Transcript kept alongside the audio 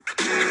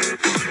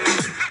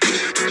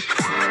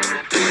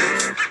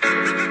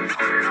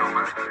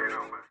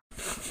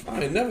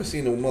ain't never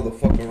seen a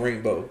motherfucking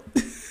rainbow.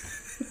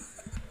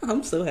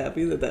 I'm so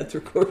happy that that's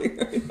recording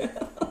right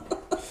now.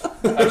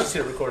 I just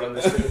hit record on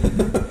this too.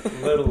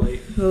 A little late.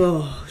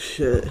 Oh,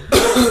 shit.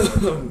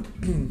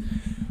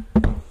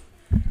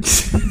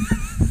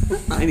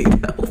 I need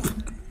help.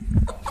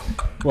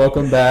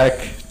 Welcome back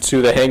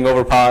to the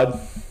Hangover Pod.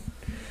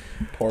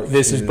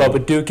 This is two.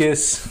 Bubba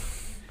Dukas.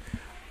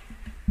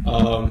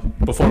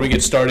 Before we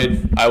get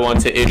started, I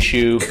want to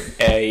issue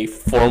a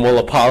formal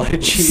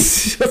apology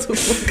Shut the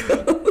fuck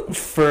up.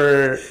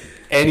 for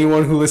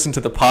anyone who listened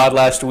to the pod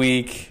last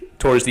week.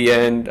 Towards the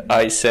end,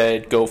 I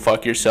said, go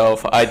fuck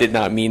yourself. I did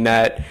not mean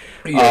that.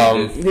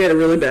 Yeah, He had a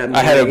really bad day.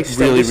 I had a He stubbed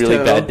really, his really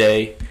toe. bad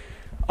day.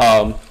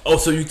 oh,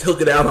 so you took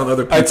it out on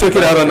other people? I took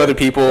it out on other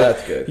people.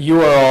 That's good.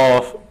 You are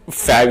all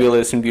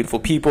fabulous and beautiful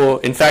people.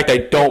 In fact, I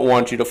don't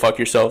want you to fuck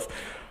yourself.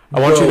 I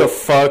want you to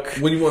fuck.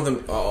 When you want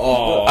them...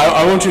 Oh.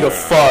 I want you to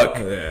fuck.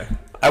 Yeah.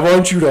 I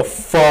want you to Oh,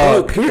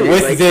 fuck period.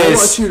 with Like, this. I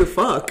want you to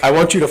fuck. I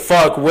want you to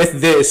fuck with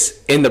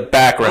this in the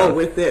background. Oh,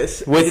 with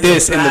this. With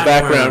this in the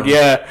background. background.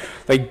 Yeah.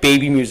 Like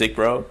baby music,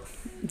 bro.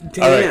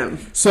 Damn. All right.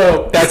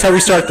 So that's how we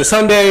start the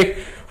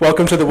Sunday.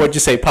 Welcome to the What'd You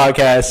Say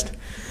podcast.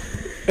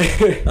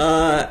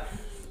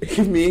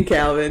 Me and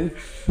Calvin,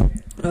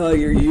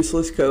 your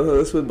useless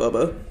co-host with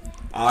Bubba.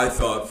 I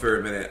thought for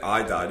a minute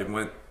I died and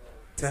went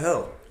to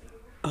hell.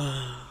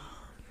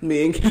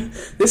 Me and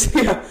this,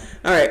 yeah.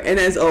 All right, and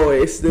as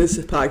always, this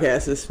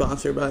podcast is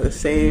sponsored by the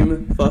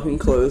same fucking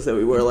clothes that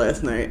we wore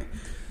last night.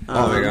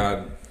 Oh my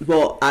god.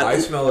 Well, I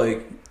smell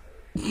like...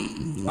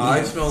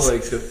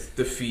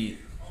 defeat.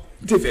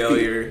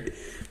 Failure.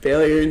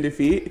 Failure and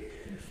defeat.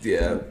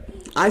 Yeah.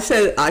 I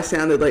said I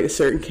sounded like a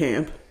certain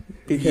camp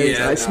because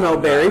Yeah, I smell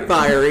very no.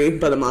 fiery,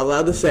 but I'm not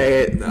allowed to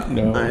say it.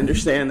 No. I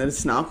understand that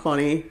it's not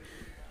funny.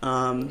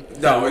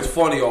 No, it's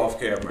funny off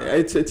camera.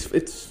 It's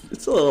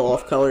a little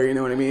off color, you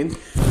know what I mean?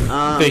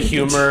 The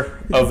humor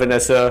of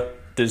Vanessa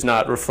does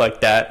not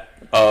reflect that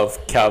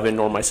of Calvin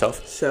or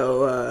myself.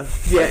 So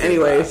yeah.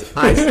 Anyways,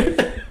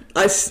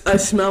 I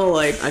smell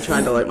like I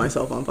tried to light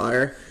myself on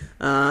fire.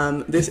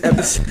 This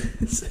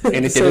episode,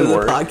 And it didn't of the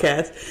work.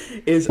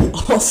 podcast is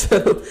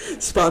also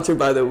sponsored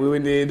by the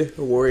Wounded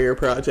Warrior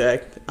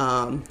Project.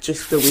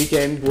 Just the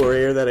weekend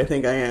warrior that I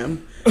think I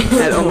am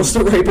at almost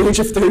the ripe age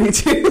of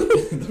 32.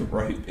 The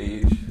right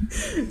age.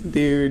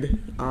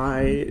 Dude,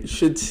 I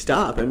should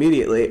stop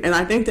immediately. And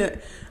I think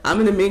that I'm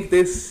going to make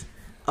this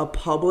a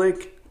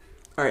public...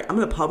 Alright, I'm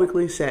going to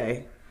publicly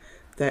say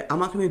that I'm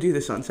not going to do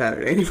this on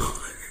Saturday anymore.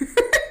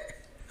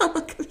 I'm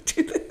not going to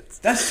do this.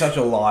 That's such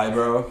a lie,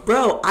 bro.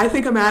 Bro, I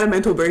think I'm out of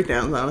mental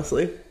breakdowns,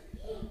 honestly.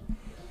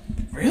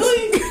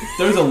 Really?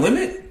 There's a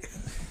limit?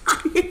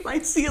 I hit my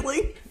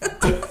ceiling.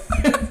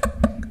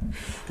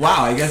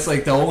 Wow, I guess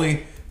like the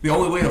only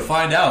way to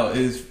find out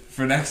is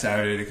for next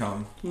Saturday to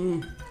come.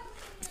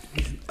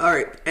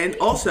 Alright, and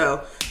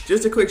also,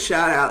 just a quick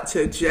shout out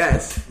to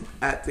Jess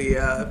at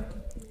the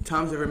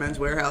Tom's River Men's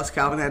Warehouse.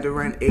 Calvin had to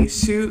rent a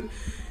suit,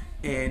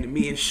 and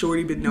me and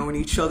Shorty been knowing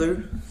each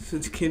other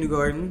since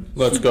kindergarten.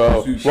 Let's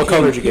go. What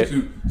color did you get?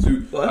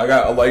 Suit. What? I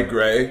got a light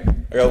gray.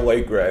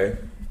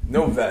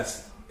 No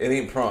vest. It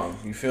ain't prom.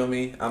 You feel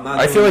me? I'm not.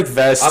 I feel like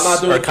vests I'm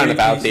not doing are kind of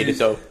 3 outdated pieces.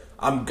 though.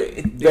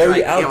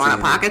 Very outdated. You want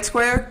a pocket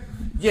square?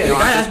 Yeah, You the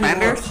want guy asked me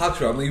suspenders? to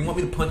hot I'm like, you want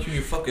me to punch you in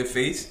your fucking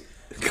face?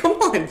 Come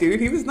on,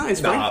 dude. He was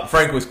nice. Nah,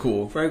 Frank was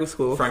cool. Frank was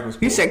cool. Frank was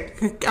He cool. said,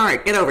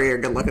 alright, get over here,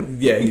 good looking.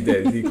 Yeah, he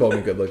did. He called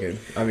me good looking.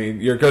 I mean,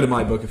 you're good in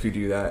my book if you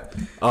do that.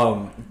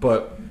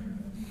 But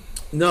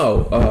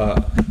no,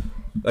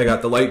 I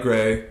got the light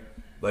gray,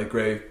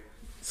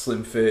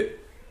 slim fit.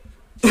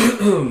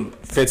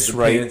 Fits The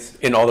right pants.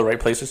 in all the right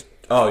places.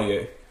 Oh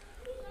yeah,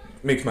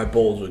 makes my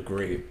bulge look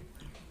great.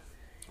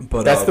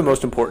 But That's the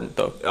most important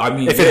though. I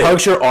mean, If it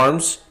hugs your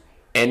arms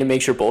and it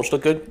makes your bulge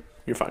look good,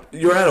 you're fine.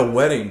 you're at a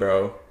wedding,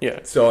 bro. Yeah.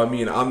 So I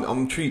mean,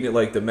 I'm treating it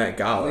like the Met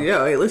Gala.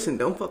 Yeah, hey, listen,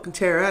 don't fucking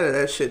tear out of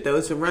that shit, though.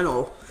 It's a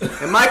rental.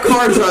 And my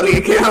card's on the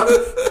account.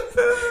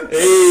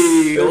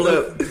 Hey, hold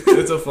up.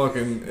 It's a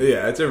fucking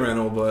it's a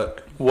rental,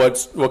 but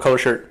What color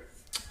shirt?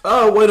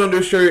 white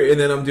undershirt, and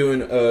then I'm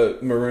doing a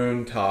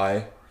maroon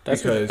tie.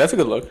 That's because a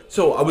good look.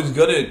 So I was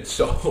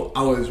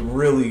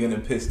really gonna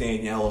piss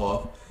Danielle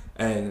off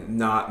and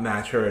not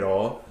match her at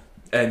all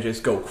and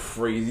just go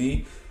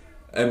crazy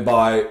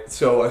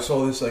so I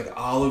saw this like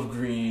olive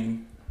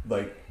green,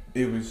 like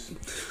it was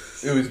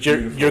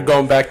beautiful. You're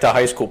going back to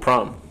high school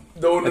prom.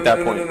 No, at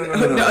that point.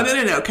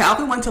 No.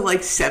 Calvin went to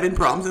like 7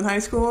 proms in high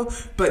school,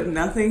 but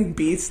nothing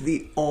beats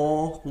the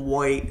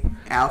all-white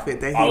outfit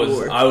that he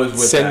wore. I was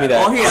with Send me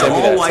that. Oh, he had Send me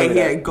all that, white. send me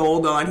He that. had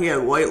gold on. He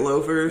had white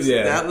loafers.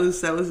 Yeah. That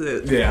was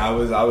it. Yeah, I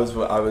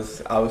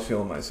was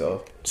feeling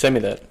myself. Send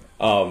me that.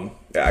 Yeah,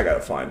 I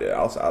gotta find it.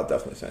 I'll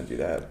definitely send you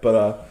that.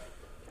 But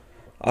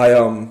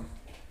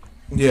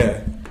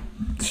yeah,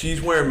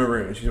 she's wearing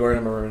maroon. She's wearing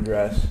a maroon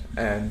dress,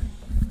 and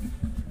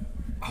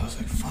I was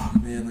like,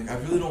 fuck, man. Like, I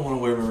really don't want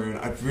to wear maroon.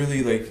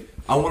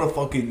 I want to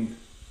fucking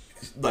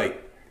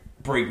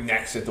break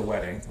necks at the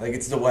wedding. Like,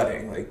 it's the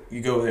wedding. Like,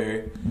 you go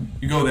there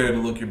to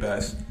look your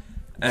best.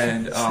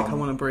 And It's like I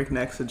want to break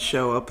necks and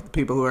show up the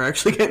people who are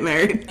actually getting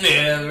married.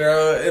 yeah,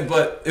 bro.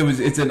 But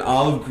it's an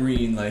olive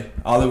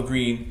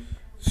green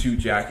suit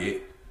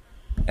jacket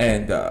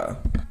and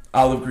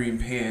olive green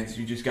pants.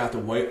 You just got the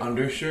white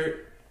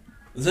undershirt.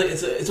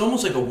 It's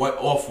almost like a white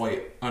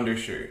off-white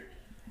undershirt,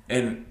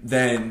 and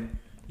then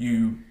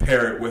you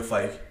pair it with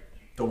like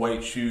the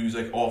white shoes,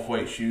 like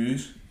off-white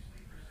shoes.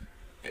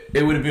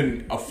 It would have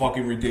been a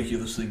fucking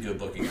ridiculously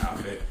good-looking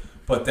outfit.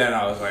 But then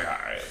I was like, all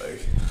right,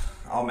 like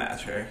I'll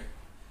match her.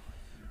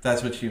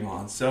 That's what she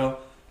wants. So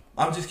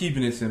I'm just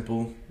keeping it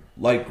simple: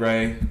 light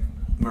gray,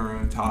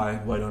 maroon tie,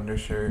 white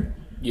undershirt.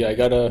 Yeah, I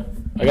got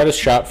a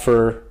shop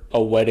for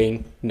a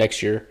wedding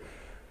next year.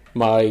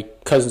 My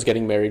cousin's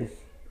getting married,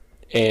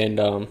 and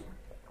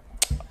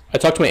I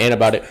talked to my aunt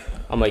about it.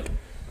 I'm like,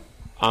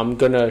 I'm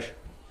gonna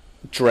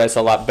dress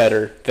a lot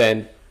better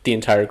than the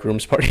entire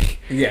groom's party.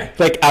 Yeah,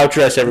 like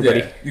outdress everybody.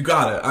 Yeah, you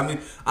got it. I mean,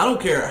 I don't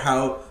care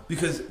how,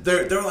 because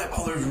they're like,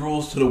 oh, there's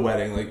rules to the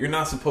wedding. Like, you're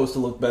not supposed to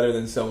look better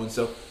than so and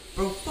so.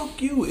 Bro,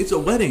 fuck you. It's a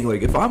wedding.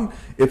 Like, if I'm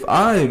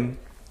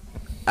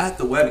at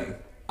the wedding,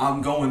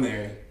 I'm going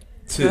there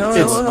to.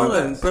 Hold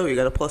on. Bro, you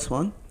got a +1?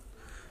 Trying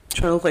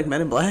to look like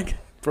Men in Black?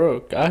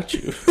 Bro, got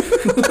you.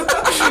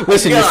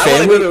 Listen, Yeah, your I family.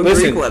 want to go to a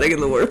Listen, Greek wedding in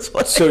the worst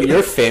way. so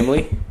your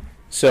family.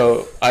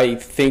 So I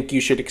think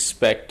you should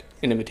expect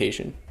an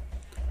invitation.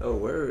 Oh,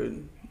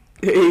 word.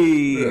 Hey.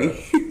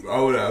 Yeah,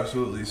 I would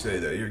absolutely say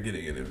that you're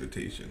getting an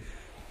invitation.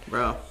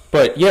 Bro.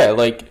 But yeah,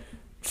 like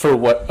for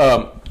what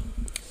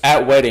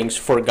at weddings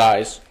for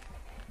guys,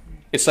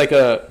 it's like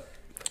a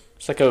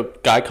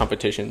guy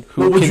competition.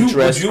 Who Well, can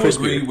dress crispier?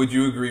 agree? Would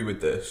you agree with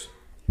this?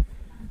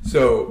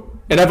 So,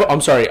 And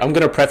I'm sorry, I'm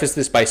gonna preface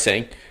this by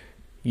saying,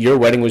 your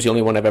wedding was the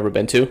only one I've ever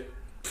been to.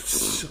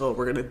 So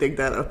we're gonna dig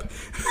that up.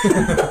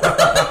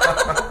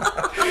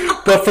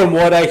 But from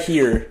what I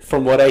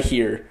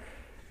hear,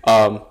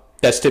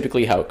 that's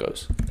typically how it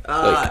goes.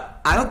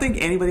 I don't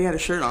think anybody had a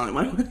shirt on at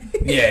my wedding.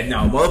 yeah, no,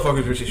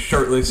 motherfuckers were just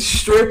shirtless,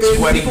 Stripping,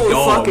 sweaty people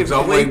dogs. fucking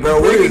I'm like,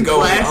 bro, what are you going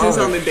glasses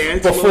on on? the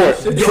dance Before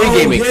floor.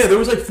 pre-gaming, yeah, there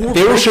was like 4.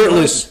 they were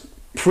shirtless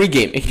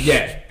pre-gaming.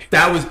 Yeah,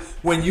 that was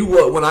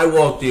when I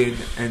walked in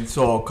and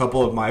saw a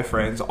couple of my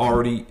friends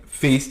already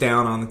face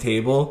down on the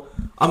table.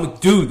 I'm like,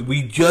 dude,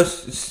 we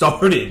just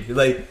started.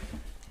 Like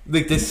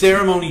the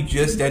ceremony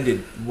just ended.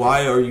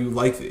 Why are you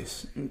like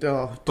this?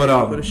 Oh,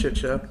 But what a shit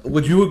show.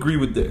 would you agree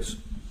with this?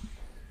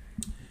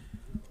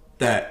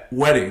 That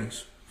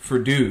weddings for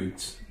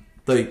dudes,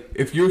 like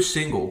if you're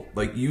single,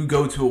 like you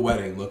go to a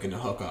wedding looking to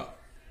hook up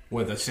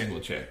with a single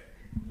chick.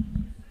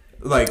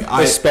 Like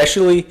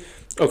Especially,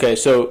 okay,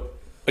 so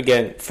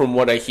again, from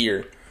what I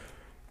hear,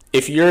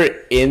 if you're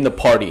in the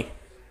party,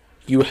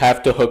 you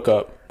have to hook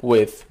up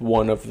with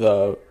one of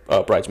the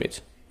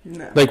bridesmaids,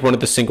 No. like one of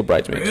the single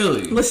bridesmaids.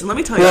 really? Listen, let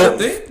me tell you Well,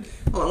 something.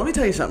 Hold on, let me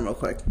tell you something real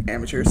quick,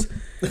 amateurs.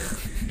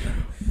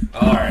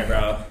 All right,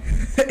 bro.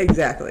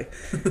 Exactly.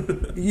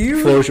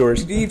 You Floor's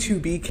yours. need to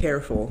be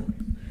careful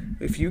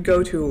if you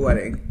go to a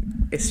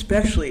wedding,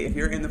 especially if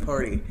you're in the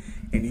party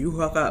and you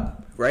hook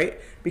up, right?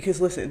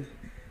 Because listen,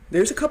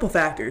 there's a couple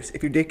factors.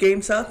 If your dick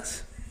game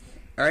sucks,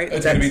 all right,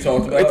 It's gonna be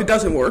talked about? If it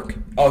doesn't work,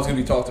 Oh, it's gonna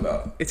be talked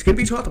about. it's gonna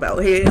be talked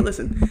about. Hey,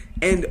 listen,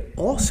 and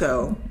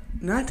also,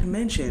 not to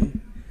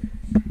mention,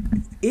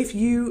 if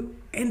you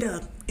end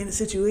up in a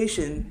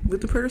situation with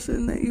the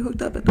person that you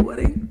hooked up at the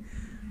wedding,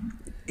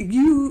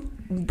 you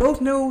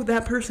both know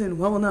that person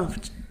well enough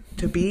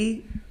to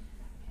be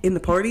in the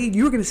party.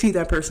 You're going to see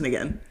that person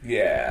again.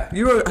 Yeah.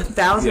 You're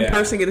 1,000% Yeah.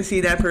 going to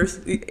see that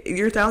person.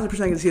 You're 1,000%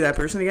 going to see that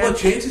person again. Well,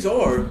 chances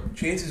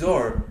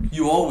are,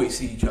 you always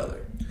see each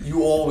other.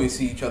 You always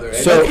see each other. And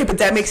So- Okay, but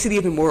that makes it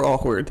even more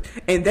awkward.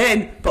 And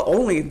then, but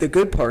only the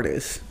good part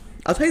is,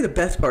 I'll tell you the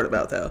best part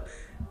about though.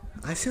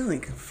 I sound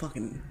like a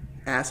fucking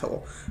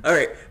asshole. All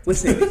right,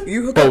 listen.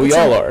 You hook But up. we with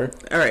all are.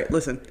 All right,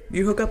 listen.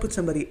 You hook up with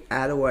somebody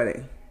at a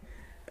wedding,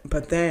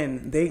 but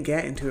then they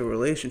get into a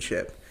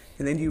relationship,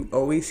 and then you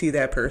always see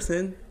that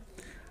person,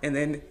 and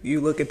then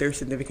you look at their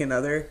significant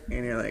other,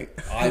 and you're like,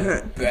 I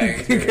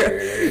banged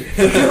her.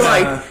 you're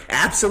like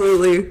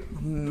absolutely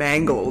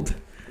mangled.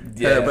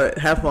 Yeah. But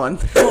have fun.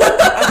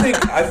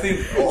 I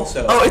think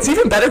also Oh, it's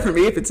even better for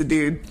me if it's a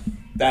dude.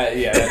 that's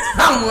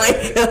I'm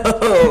like,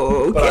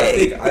 oh, but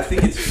okay. I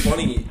think it's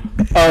funny.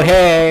 Oh,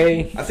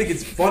 hey. I think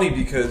it's funny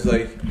because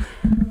like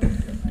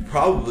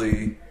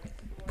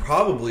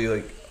probably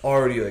like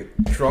already like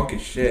drunk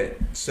as shit.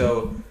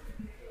 So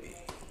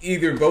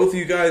either both of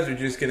you guys are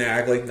just gonna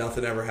act like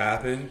nothing ever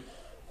happened.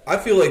 I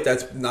feel like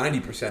that's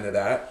 90% of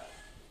that.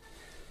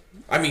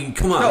 I mean,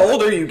 come on. The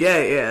older you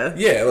get, yeah.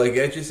 Yeah, like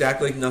just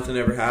act like nothing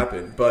ever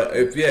happened. But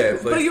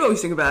if But you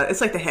always think about it. It's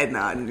like the head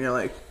nod, and you're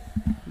like,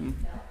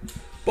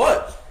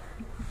 but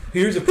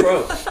here's a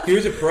pro.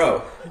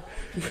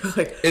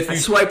 If I you-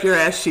 swiped your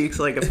ass cheeks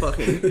like a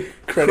fucking Credit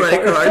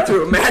credit card. card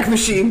through a Mac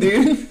machine,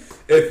 dude.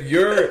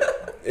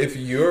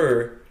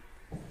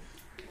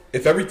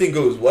 if everything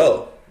goes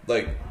well,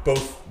 like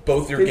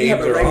both your Then you have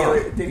games a are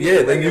regular- on. then you have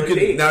Yeah, a then you regular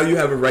can date. now you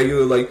have a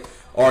regular, like,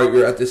 all right,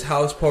 you're at this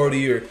house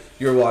party or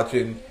you're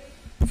watching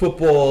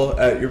football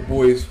at your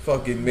boy's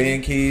fucking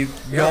man cave.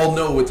 Y'all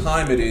know what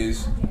time it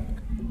is.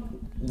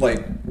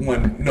 Like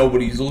when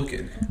nobody's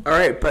looking. All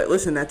right, but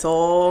listen, that's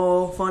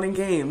all fun and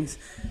games.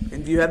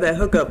 And you have that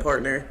hookup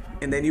partner,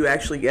 and then you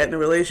actually get in a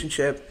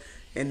relationship,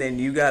 and then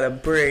you gotta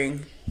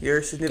bring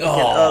your significant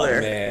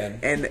other. Man.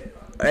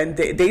 And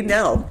they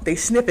know. They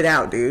sniff it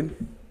out, dude.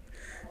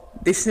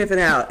 They sniff it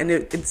out, and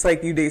it's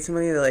like you date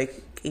somebody, they're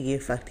like, you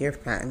fucked your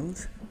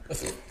friends.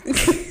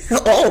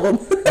 All of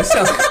them. That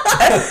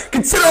sounds.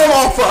 Consider them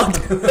all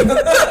fucked.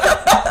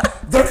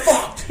 They're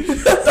fucked.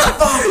 They're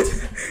fucked.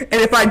 And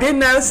if I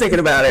didn't, I was thinking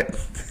about it.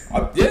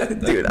 Yeah,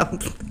 Dude,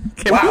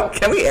 Wow.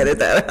 can we edit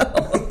that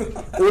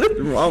out? What is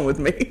wrong with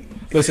me?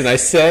 Listen, I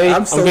say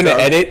I'm so gonna dumb.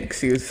 edit.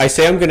 Excuse. I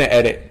say I'm gonna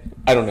edit.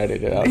 I don't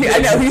edit it out. Yeah, I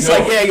know. He's No.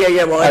 like,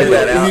 yeah, well, edit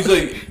that out. He's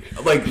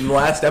like the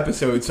last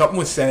episode, something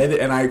was said,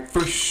 and I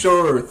for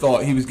sure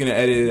thought he was gonna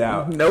edit it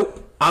out. Nope.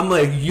 I'm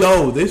like,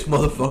 yo, this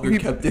motherfucker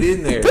kept it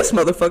in there. This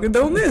motherfucker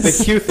don't miss.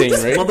 The Q thing,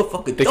 right?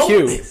 Motherfucker, The don't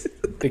Q. miss.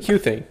 The Q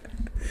thing.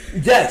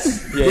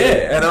 Yes. Yeah.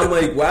 Yeah. And I'm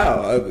like,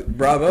 wow,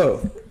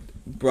 bravo.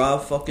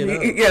 Bravo fucking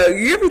up. Yeah,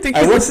 you ever think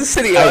I this worked, is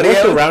city I audio?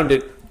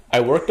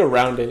 worked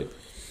around it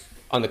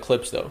on the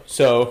clips though,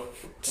 so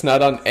it's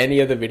not on any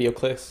of the video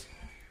clips.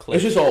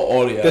 It's just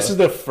all audio. This is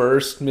the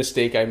first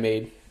mistake I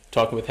made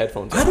talking with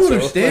headphones. I on, don't so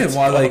understand let's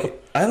why, talk.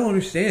 like, I don't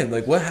understand,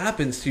 like, what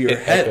happens to your It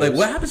head? Like, echoes.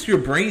 what happens to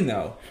your brain,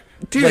 though?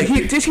 Dude, Like-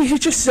 he's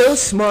just so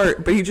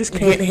smart, but he just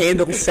can't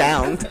handle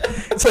sound.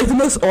 It's like the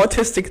most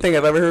autistic thing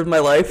I've ever heard in my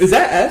life. Is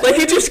that Like,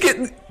 he just get...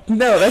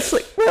 No, that's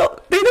like... Well,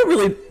 they don't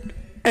really...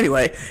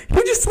 Anyway, he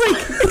just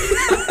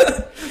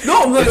like...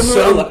 No, I'm not. It's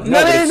so No, loud.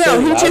 it's no. so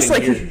He loud just in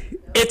like... here.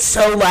 It's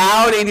so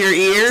loud in your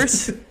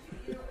ears.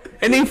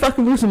 And then he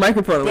fucking moves the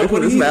microphone away But from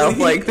when his he- mouth. when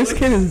he- Like, this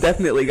kid has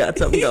definitely got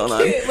something going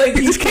on. can't, like,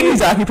 he This kid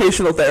needs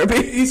occupational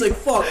therapy. He's like,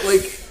 fuck,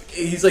 like,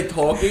 he's like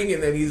talking,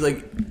 and then he's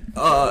like,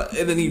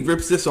 and then he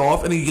rips this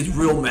off, and he gets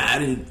real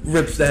mad and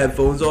rips the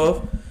headphones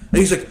off, and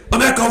he's like,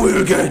 I'm echoing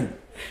again.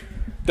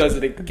 Does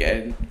it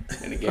again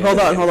and again. Hold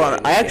on.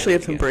 and I actually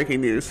have again. some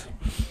breaking news.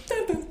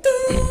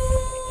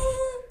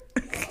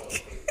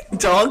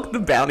 Dog the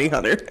Bounty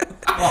Hunter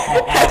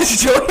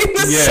has joined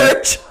the Yeah.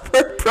 search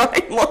for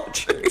Brian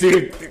Laundrie.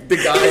 Dude, the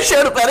He guy,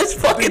 showed up at his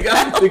fucking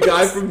house.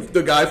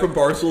 the guy from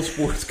Barstool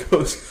Sports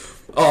goes,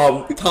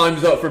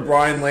 time's up for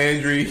Brian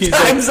Landry. He's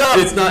Time's like, up.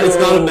 It's not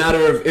a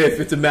matter of if,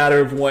 it's a matter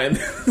of when.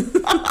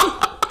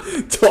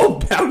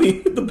 Dog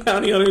the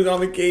bounty hunter's on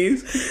the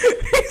case.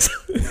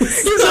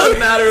 It's not a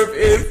matter of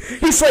if.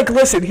 He's like,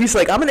 listen,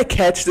 I'm gonna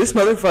catch this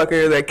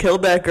motherfucker that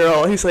killed that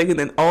girl. He's like, and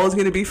then all is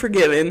gonna be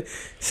forgiven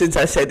since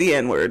I said the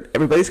N-word.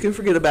 Everybody's gonna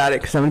forget about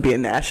it because I'm gonna be a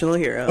national Oh,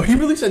 hero. he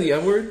really said the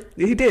N-word?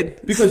 He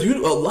did. Because a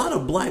lot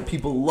of black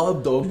people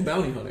love Dog the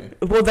Bounty Hunter.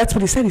 Well, that's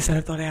what he said. He said,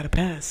 I thought I had a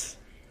pass.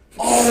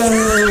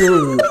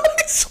 Oh,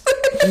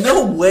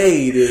 no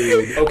way,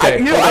 dude. Okay,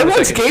 You know, hold I on a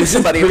once second. gave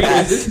somebody a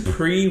pass. Is this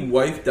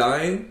pre-wife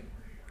dying?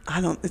 I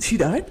don't. She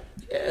died?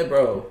 Yeah,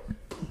 bro.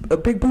 A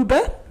big boo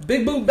Beth?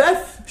 Big Boo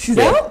Beth. She's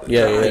Yeah. out?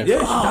 Yeah. Yeah, she Oh,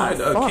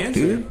 died of fuck, cancer.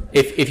 dude.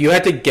 If you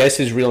had to guess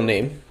his real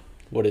name,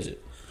 what is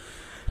it?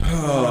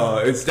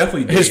 It's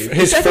definitely His Dave.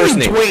 his first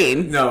name.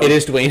 Dwayne. No. It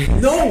is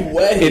Dwayne. No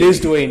way. It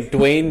is Dwayne.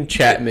 Dwayne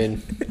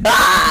Chapman.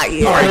 Ah,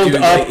 yeah. All right, Pulled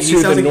dude. up Like, he to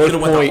sounds the like he North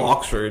could've went to Point.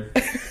 Oxford.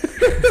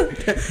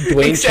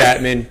 Dwayne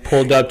Chapman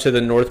pulled up to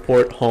the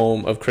Northport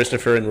home of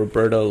Christopher and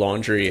Roberta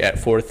Laundrie at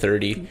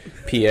 4:30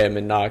 p.m.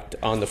 and knocked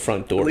on the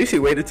front At door least he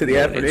waited to the No,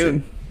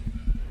 afternoon.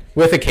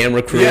 with a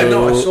camera crew Yeah,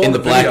 no, I saw in the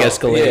black video.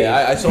 Escalade.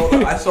 Yeah, I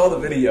saw the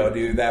video,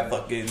 dude. That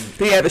fucking.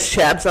 Did he have his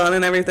chaps on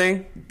and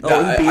everything? All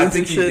his I beads think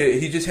and he shit?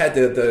 did. He just had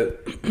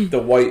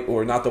the white,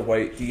 or not the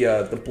white,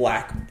 the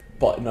black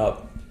button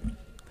up.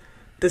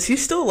 Does he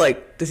still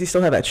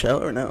have that show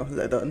or no? Is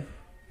that done?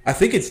 I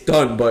think it's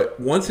done, but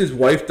once his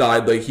wife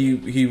died, like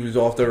he was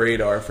off the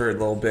radar for a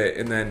little bit,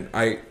 and then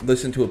I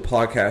listened to a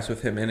podcast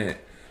with him in it.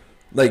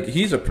 Like,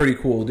 he's a pretty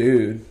cool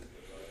dude.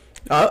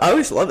 I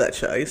always loved that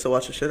show. I used to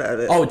watch the shit out of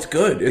it. Oh, it's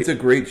good. It's a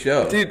great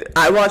show. Dude,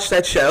 I watched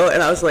that show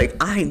and I was like,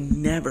 I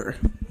never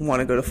want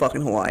to go to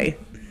fucking Hawaii.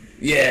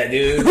 Yeah,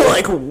 dude.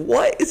 Like,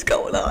 what is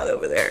going on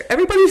over there?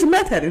 Everybody's a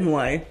meth head in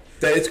Hawaii.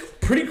 That it's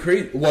pretty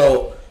crazy.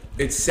 Well,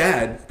 it's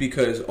sad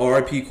because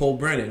R.I.P. Cole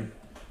Brennan,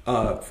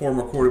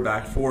 former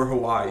quarterback for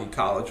Hawaii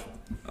College,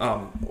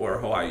 or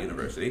Hawaii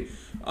University.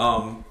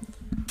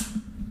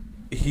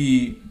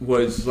 He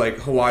was like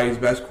Hawaii's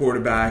best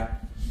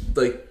quarterback,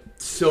 like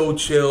so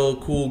chill,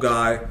 cool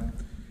guy.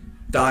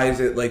 Dies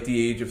at like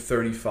the age of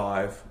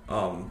 35,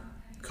 a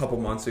couple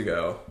months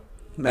ago,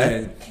 Meth?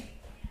 and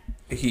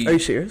he Are you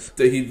serious?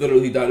 he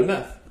literally died of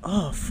meth.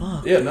 Oh,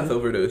 fuck. Yeah, meth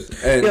overdose.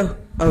 And Yo.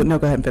 Oh, no,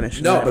 go ahead and finish.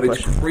 I no, have a but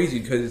it's question. crazy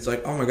because it's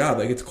like, oh my god,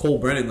 like it's Cole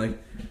Brennan, like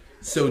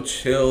so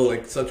chill,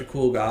 like such a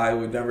cool guy.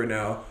 Would never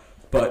know,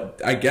 but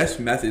I guess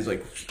meth is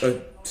like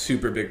a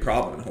super big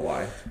problem in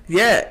Hawaii.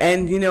 Yeah,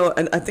 and you know,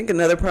 and I think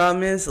another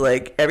problem is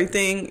like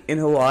everything in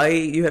Hawaii,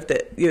 you have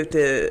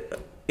to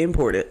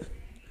import it.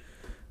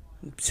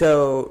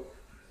 So,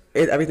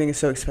 everything is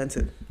so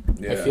expensive.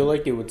 Yeah. I feel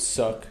like it would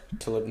suck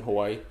to live in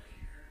Hawaii,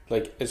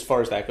 like as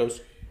far as that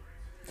goes.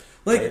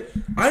 Like,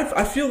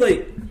 I feel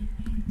like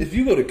if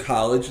you go to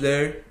college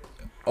there,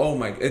 oh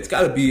my, it's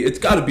gotta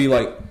be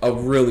like a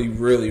really,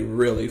 really,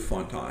 really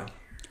fun time.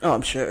 Oh,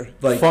 I'm sure.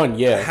 Like Fun,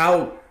 yeah.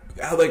 How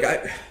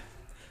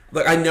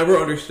I never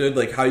understood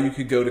like how you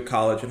could go to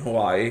college in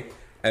Hawaii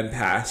and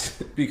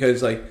pass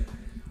because like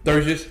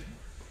there's just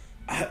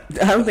I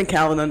don't think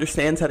Calvin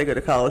understands how to go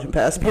to college and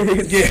pass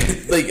periods. yeah,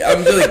 like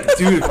I'm just like,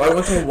 dude, if I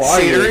went to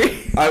Hawaii, Scenery.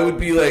 I would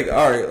be like,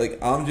 all right, like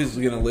I'm just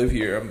gonna live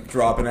here. I'm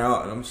dropping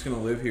out and I'm just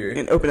gonna live here.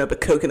 And open up a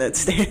coconut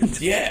stand.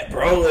 Yeah,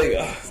 bro, like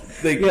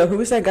Yo, who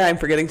was that guy? I'm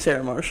forgetting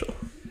Sarah Marshall.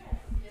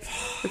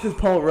 Because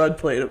Paul Rudd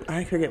played him.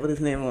 I forget what his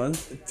name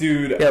was.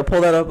 dude, Yeah, pull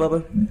that up,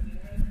 Bubba.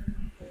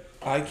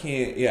 I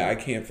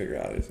can't figure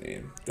out his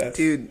name.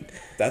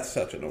 That's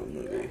such an old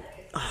movie.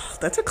 Oh,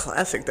 that's a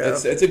classic, though.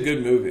 It's a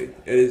good movie.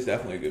 It is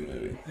definitely a good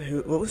movie.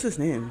 What was his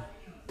name?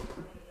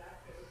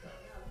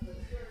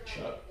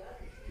 Chuck.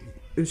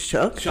 It was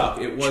Chuck? Chuck.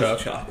 It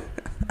was Chuck.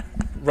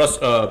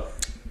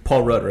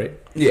 Paul Rudd, right?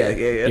 Yeah.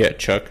 Yeah,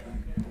 Chuck.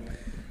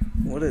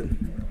 What a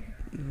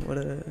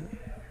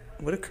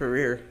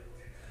career.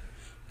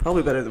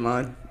 Probably better than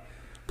mine.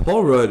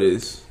 Paul Rudd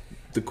is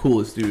the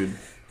coolest dude.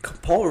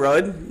 Paul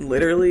Rudd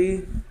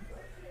literally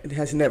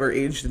has never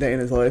aged a day in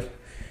his life.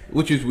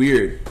 Which is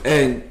weird.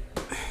 And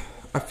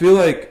I feel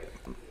like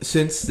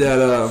since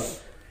that,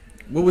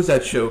 what was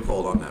that show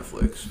called on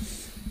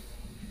Netflix?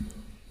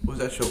 What was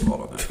that show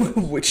called on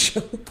Netflix? Which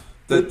show?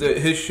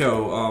 His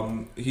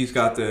show, he's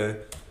got the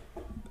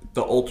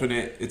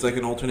alternate, it's like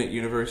an alternate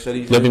universe that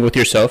he's Living with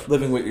Yourself.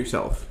 Living with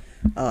Yourself.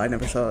 Oh, I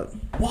never saw it.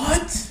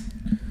 What?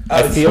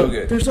 I It's feel- so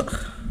good. There's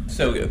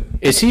So good.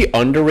 Is he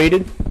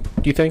underrated,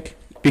 do you think?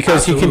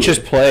 Because he can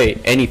Absolutely. just play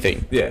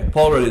anything. Yeah,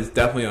 Paul Rudd is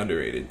definitely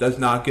underrated. Does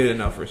not get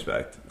enough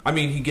respect. I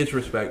mean, he gets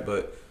respect,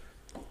 but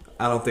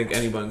I don't think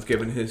anyone's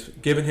given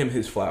him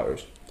his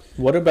flowers.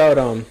 What about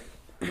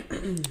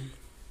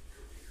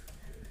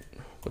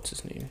what's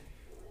his name?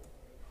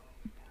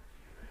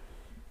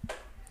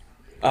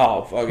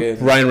 Oh,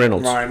 fucking Ryan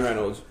Reynolds. Ryan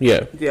Reynolds.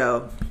 Yeah,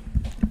 yo,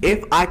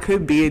 if I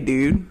could be a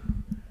dude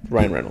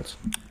Ryan Reynolds.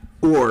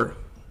 or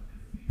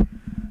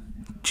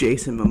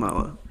Jason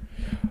Momoa.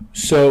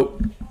 So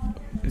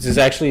this is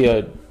actually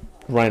a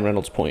Ryan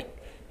Reynolds point.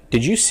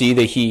 Did you see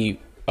that he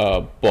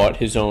bought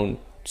his own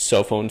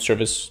cell phone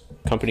service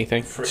company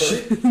thing?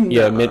 Really?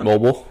 Yeah, Mint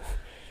Mobile.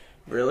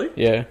 Really?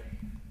 Yeah.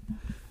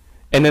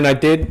 And then I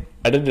did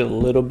a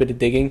little bit of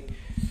digging,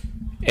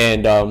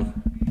 and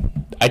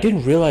I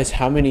didn't realize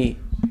how many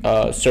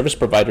service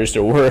providers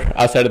there were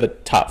outside of the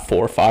top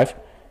 4 or 5.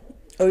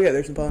 Oh yeah,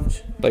 there's a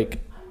bunch. Like,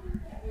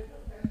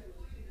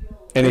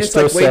 and they It's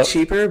still like way sell.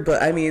 cheaper,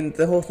 but I mean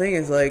the whole thing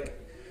is like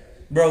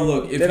Bro,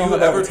 look, if They don't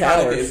have all the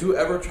towers. you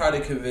ever try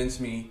to convince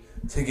me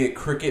to get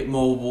Cricket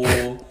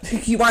Mobile,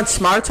 you want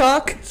Smart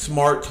Talk?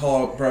 Smart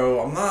Talk,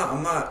 bro, I'm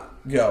not.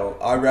 Yo,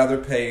 I'd rather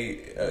pay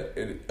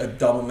a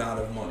dumb amount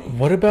of money.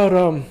 What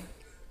about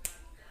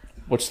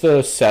what's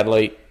the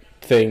satellite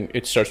thing?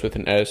 It starts with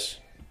an S.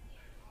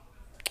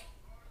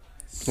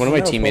 One of my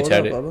No, teammates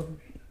pull had up, it. Bubba.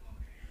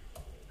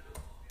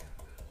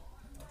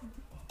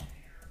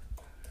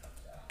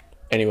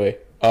 Anyway,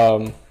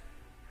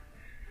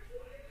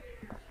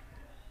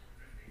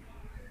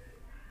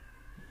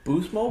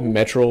 Boost Mobile?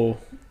 Metro,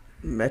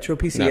 Metro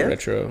not PCS.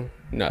 Retro.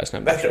 No, it's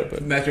not Metro,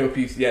 but Metro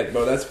piece, yeah,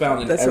 bro. That's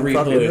found in That's some every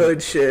fucking hood.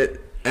 hood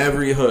shit.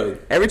 Every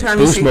hood. Every time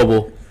you Boost see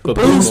Mobile. Go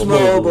Boost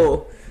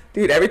Mobile.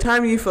 Dude, every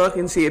time you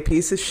fucking see a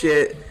piece of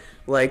shit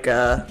like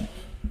The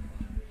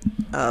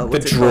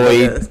what's it called?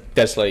 droid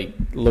that's like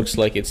looks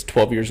like it's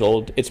 12 years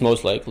old. It's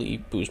most likely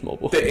Boost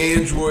Mobile. The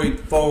Android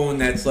phone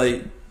that's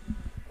like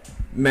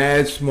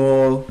mad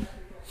small,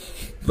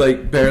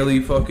 like barely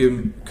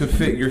fucking could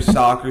fit your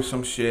sock or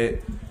some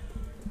shit,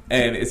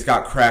 and it's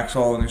got cracks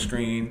all in the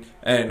screen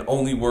and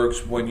only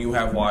works when you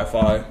have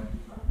Wi-Fi.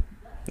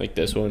 Like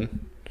this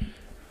one.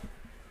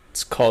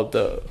 It's called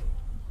the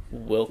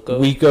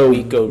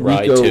Wiko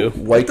Ride 2.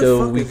 What the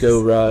fuck is this?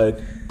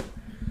 Ride.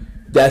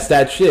 That's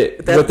that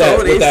shit. That with phone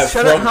with is. that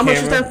Shut up. front How much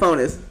is camera. that phone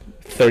is?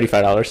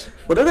 $35.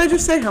 What did I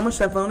just say? How much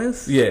that phone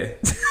is? Yeah.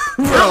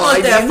 Bro, How I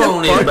much that didn't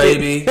phone is, fucking-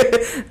 baby?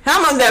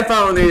 How much that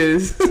phone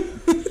is?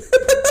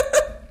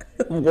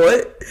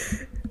 What?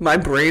 My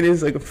brain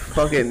is like a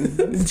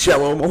fucking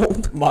jello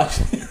mold. My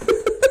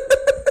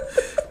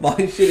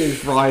shit is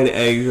fried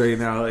eggs right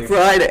now. Like,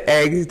 Fried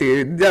eggs,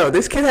 dude. No,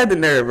 this kid had the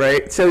nerve,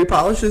 right? So he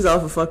polishes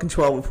off a fucking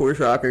 12 with 4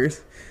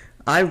 shockers.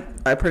 I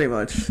pretty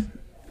much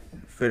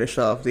finished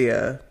off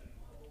the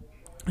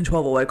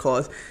 12 of White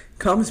Claws.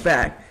 Comes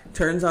back,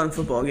 turns on a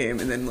football game,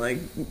 and then like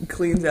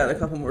cleans out a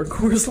couple more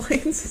Coors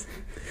Lights.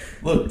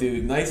 look,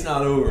 dude, night's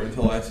not over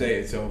until I say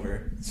it's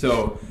over.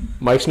 So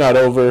Mike's not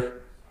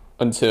over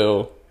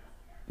until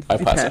I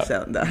You pass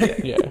out. and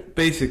die. Yeah.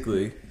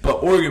 basically,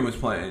 but Oregon was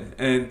playing,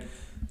 and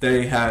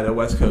they had a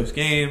West Coast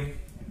game.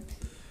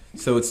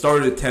 So it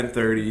started at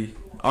 10:30.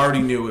 I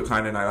already knew what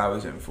kind of night I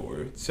was in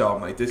for. So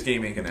I'm like, this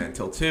game ain't gonna end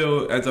until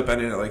 2. Ends up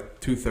ending at like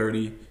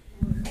 2:30.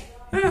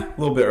 A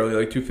little bit early,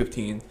 like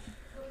 2:15.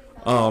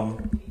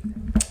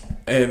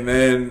 And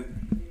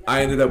then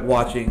I ended up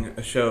watching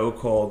a show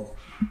called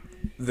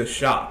the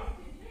shop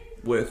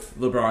with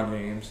LeBron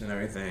James and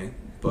everything.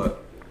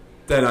 But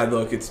then I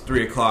look, it's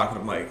 3 o'clock, and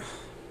I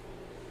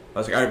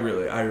was like, I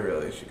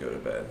really should go to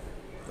bed.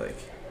 Like,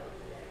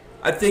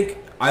 I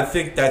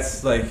think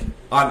that's like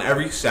on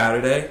every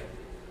Saturday.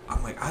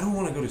 I'm like, I don't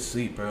want to go to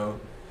sleep, bro.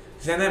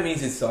 Because then that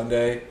means it's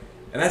Sunday,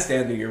 and that's the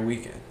end of your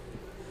weekend.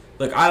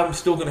 Like, I'm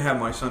still gonna have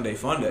my Sunday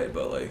fun day,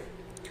 but like,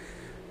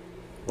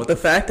 The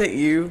fact that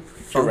you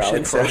Your function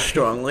rally so cry.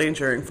 strongly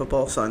during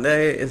football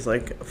Sunday is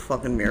like a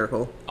fucking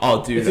miracle.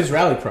 oh, dude, It's his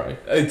rally cry.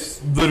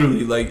 it's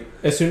literally like,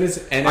 As soon as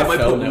I might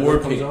NFL put Network War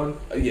comes Paint-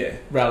 on, yeah.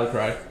 rally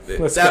cry.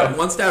 Let's That go.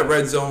 once that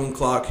red zone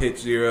clock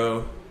hits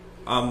 0,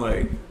 I'm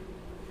like,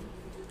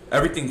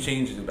 everything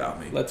changes about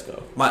me. Let's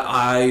go. My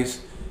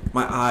eyes,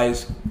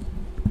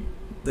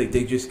 like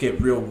they just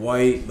get real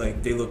white.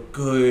 Like they look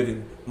good,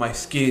 and my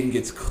skin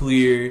gets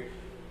clear.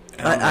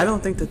 And I'm I like-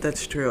 don't think that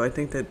that's true. I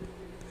think that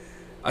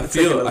I it's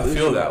like feel an I feel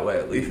illusion. that way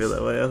at you least. feel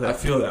that way. Okay. I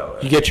feel that way.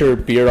 You get your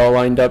beard all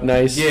lined up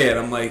nice. Yeah, and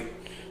I'm like,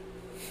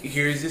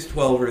 here's this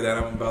 12er that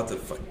I'm about to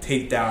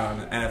take down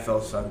on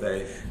NFL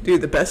Sunday.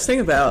 Dude, the best thing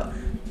about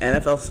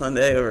NFL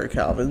Sunday over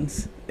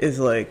Calvin's is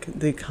like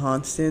the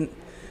constant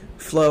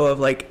flow of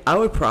like I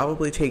would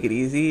probably take it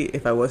easy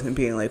if I wasn't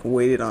being like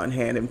waited on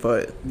hand and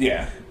foot.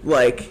 Yeah.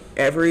 Like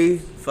every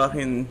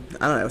fucking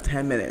I don't know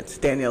 10 minutes,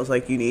 Danielle's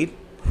like you need,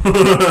 and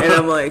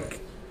I'm like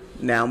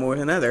now more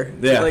than ever.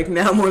 Yeah. Like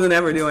now more than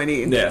ever do I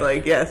need. Yeah.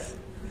 Like yes.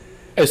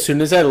 As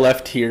soon as I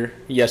left here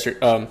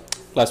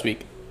last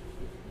week,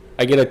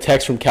 I get a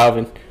text from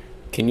Calvin.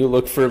 Can you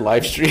look for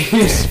live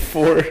streams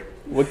for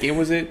what game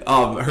was it?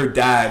 Her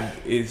dad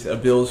is a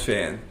Bills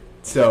fan,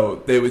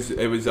 so it was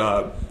Bills.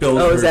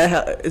 Oh, is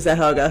that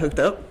how I got hooked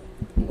up?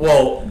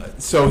 Well,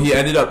 so he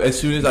ended up, as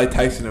soon as I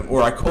texted him,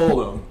 or I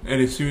called him,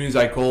 and as soon as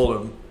I called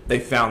him, they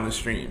found the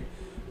stream.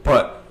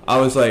 But I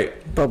was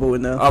like, Bubba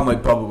would know. I'm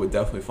like, Bubba would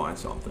definitely find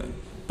something.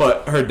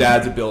 But her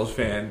dad's a Bills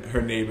fan.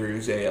 Her neighbor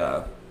is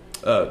a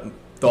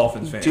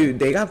Dolphins fan. Dude,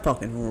 they got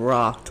fucking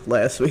rocked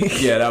last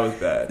week. Yeah, that was The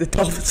bad.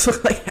 Dolphins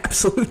look like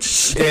absolute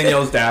shit.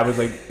 Danielle's dad was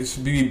like,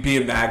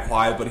 being mad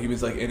quiet, but he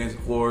was like in his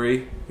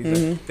glory. He's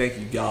like, thank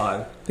you,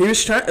 God. He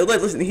was trying.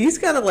 Like, listen, he's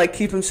got to like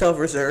keep himself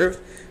reserved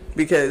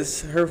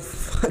because her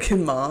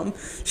fucking mom,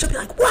 she'll be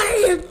like, "What are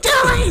you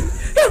doing?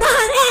 You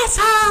want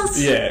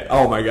assholes?" Yeah,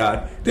 oh my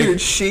God. Dude,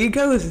 she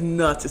goes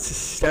nuts. It's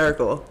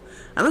hysterical.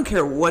 I don't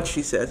care what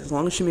she says as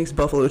long as she makes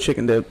buffalo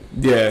chicken dip.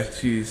 Yeah,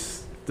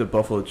 she's the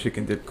buffalo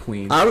chicken dip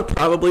queen. I would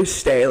probably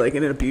stay like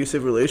in an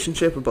abusive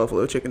relationship with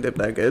buffalo chicken dip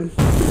that good.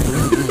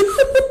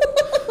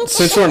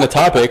 Since we're on the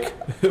topic,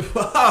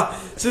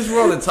 Since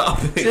we're on the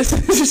topic.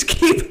 just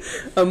keep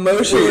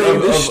emotionally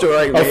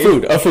destroying of me.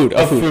 food.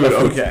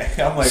 Okay.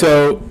 I'm like,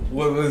 So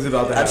what was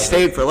about to happen? I've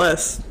stayed for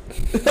less.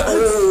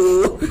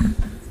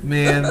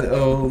 Man,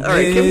 oh,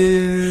 right,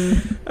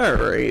 man. All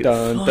right.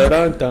 dun dun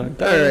dun dun. All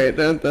dun. right.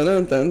 Dun, dun,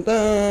 dun, dun,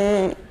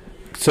 dun.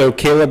 So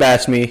Caleb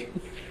asked me,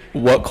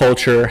 what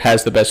culture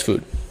has the best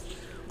food?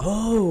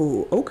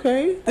 Oh,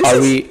 okay.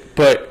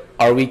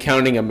 Are we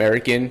counting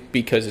American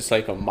because it's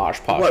like a mosh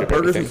posh What, of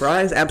burgers everything? and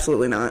fries?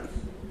 Absolutely not.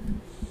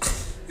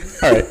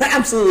 All right.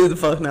 Absolutely the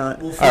fuck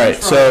not. Well, All right,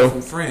 French so- fries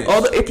from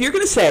France. If you're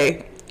going to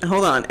say,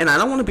 hold on, and I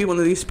don't want to be one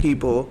of these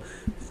people,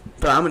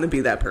 but I'm going to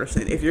be that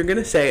person. If you're going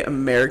to say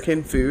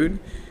American food,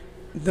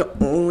 the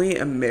only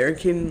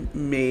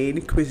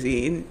American-made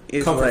cuisine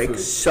is Comfort like food.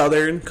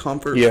 Southern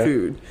comfort Yeah.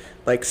 food.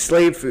 Like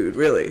slave food,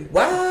 really.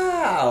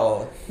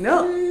 Wow.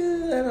 No.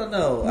 I don't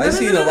know. No, I've no,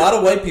 seen no, a no. lot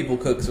of white people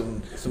cook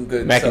some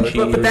good Mac and Southern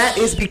cheese. But that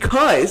is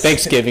because...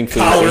 Thanksgiving food,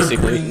 Collard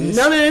basically. greens.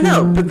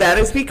 No. But that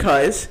is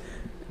because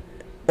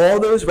all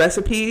those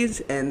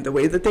recipes and the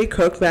way that they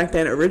cooked back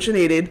then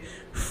originated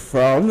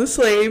from the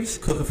slaves.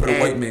 Cooking for the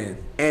and- white man.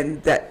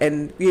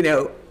 And you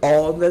know,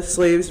 all the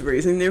slaves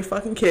raising their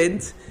fucking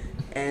kids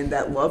and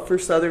that love for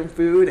Southern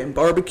food and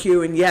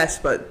barbecue and yes,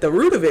 but the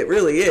root of it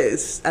really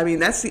is, I mean,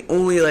 that's the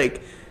only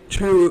like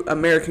true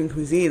American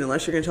cuisine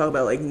unless you're gonna talk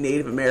about like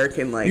Native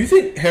American like You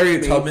think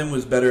Harriet Tubman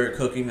was better at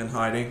cooking than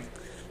hiding?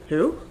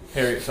 who?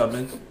 Harriet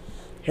Tubman?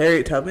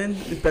 Harriet Tubman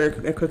is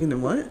better at cooking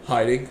than what?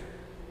 Hiding?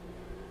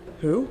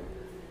 Who?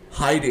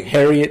 Hiding.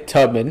 Harriet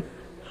Tubman.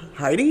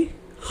 Heidi?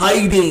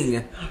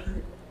 Hiding.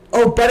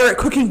 Oh, better at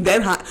cooking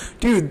than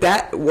dude,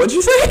 that what'd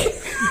you say?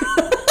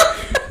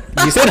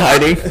 You said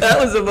hiding. That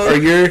was the Or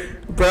most you're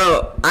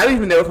bro, I don't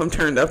even know if I'm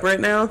turned up right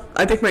now.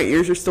 I think my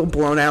ears are still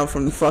blown out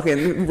from the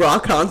fucking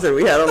rock concert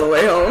we had on the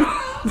way home.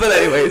 But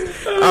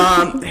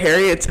anyways,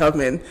 Harriet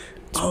Tubman.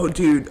 Oh,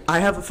 dude, I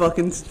have a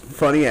fucking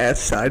funny ass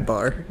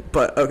sidebar.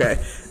 But okay.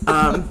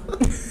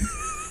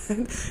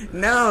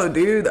 No,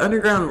 dude,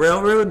 Underground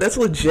Railroad. That's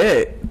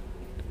legit.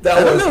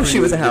 I don't know if she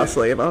was a house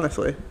slave,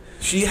 honestly.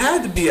 She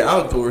had to be an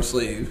outdoor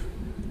slave.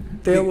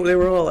 They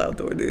were all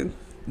outdoor, dude.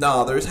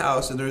 No, there's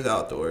house and there's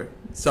outdoor.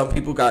 Some of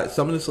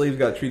the slaves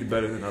got treated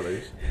better than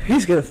others.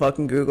 He's gonna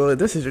fucking Google it.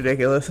 This is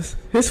ridiculous.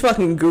 His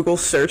fucking Google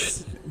search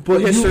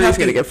But you history have is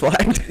gonna to- get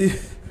flagged.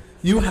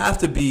 You have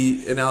to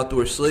be an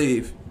outdoor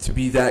slave to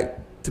be that.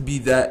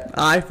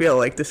 I feel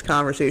like this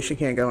conversation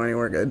can't go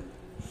anywhere good.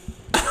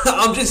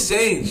 I'm just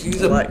saying,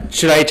 she's a. Like,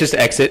 Should I just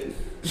exit?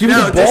 She was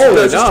No, a just, baller.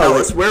 no, just no, tell like-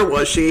 us, where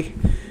was she?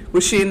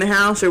 Was she in the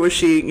house, or was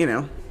she, you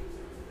know?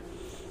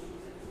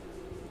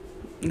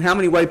 And how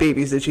many white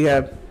babies did she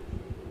have?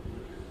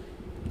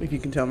 If you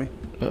can tell me.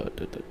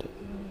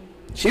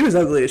 She was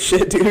ugly as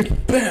shit, dude.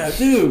 Yeah,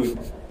 dude.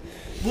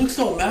 Looks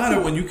don't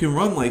matter when you can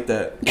run like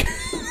that.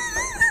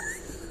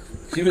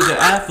 She was an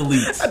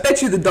athlete. I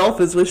bet you the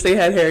Dolphins wish they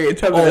had Harriet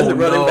Tubman as a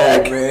running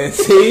back. Man.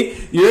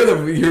 See, you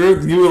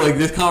were like,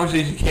 this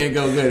conversation can't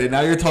go good, and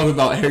now you're talking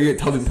about Harriet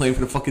Tubman playing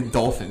for the fucking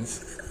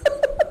Dolphins.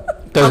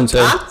 Doesn't I'm say.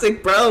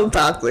 toxic, bro. I'm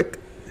toxic.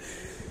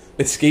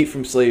 Escape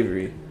from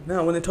slavery. No,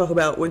 I want to talk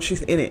about when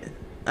she's in it.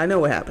 I know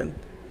what happened.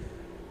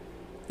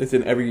 It's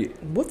in every.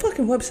 What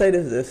fucking website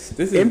is this?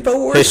 This is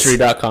Infowars?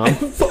 History.com.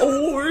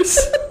 Infowars.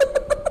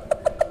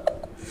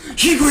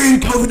 She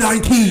created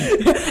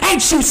COVID-19.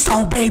 And she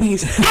stole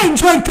babies and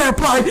drank their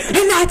blood,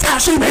 and that's how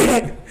she made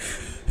it.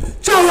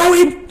 So,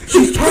 Owen,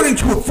 She's turning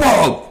to a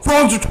frog.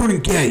 Frogs are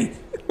turning gay.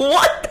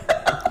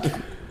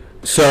 what?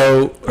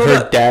 So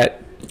her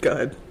dad. Go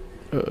ahead.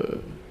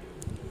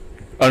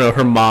 Oh no,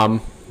 her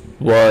mom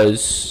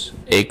was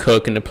a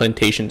cook in the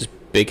plantation's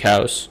big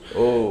house,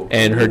 Oh.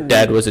 and her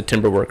dad was a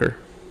timber worker.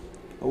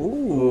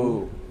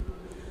 Ooh.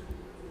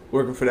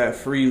 Working for that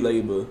free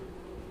labor.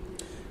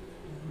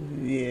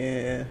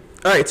 Yeah.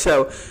 All right,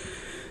 so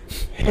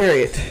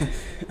Harriet,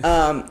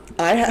 I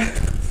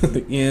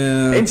have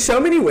Yeah. in so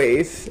many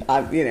ways,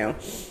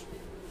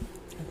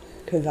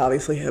 because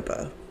obviously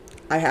HIPAA.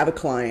 I have a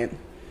client.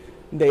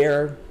 They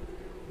are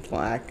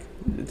black.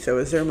 So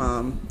is their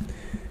mom.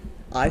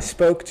 I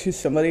spoke to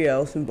somebody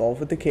else involved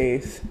with the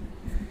case,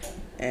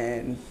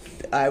 and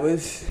I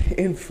was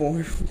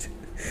informed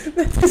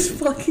that this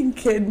fucking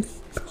kid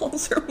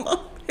calls her mom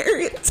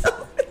Harriet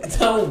Tubman.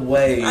 No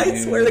way. I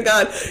swear to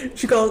God,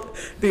 she called.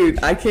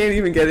 Dude, I can't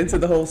even get into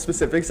the whole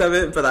specifics of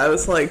it, but I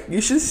was like, you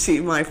should see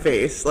my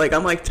face. Like,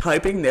 I'm like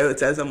typing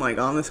notes as I'm like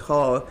on this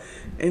call,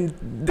 and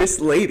this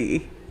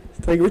lady,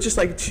 like, we're just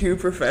like two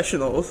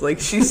professionals. Like,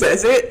 she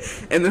says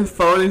it, and the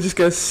phone just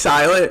goes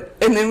silent,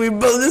 and then we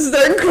both just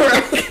start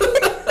crying.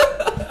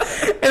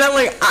 And I'm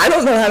like, I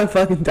don't know how to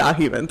fucking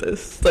document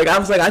this. Like, I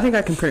was like, I think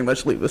I can pretty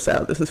much leave this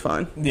out. This is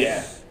fine.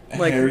 Yeah.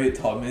 Like, Harriet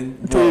Tubman.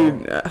 Bro.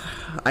 Dude,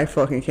 I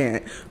fucking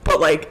can't. But,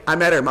 like, I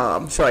met her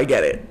mom, so I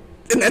get it.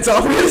 And that's all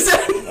I'm going to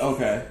say.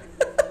 Okay.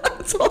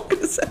 That's all I'm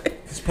going to say.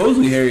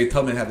 Supposedly Harriet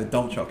Tubman had the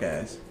dump truck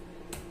ass.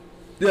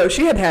 Yo,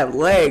 she had to have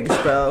legs,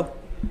 bro.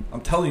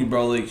 I'm telling you,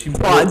 bro. Like, she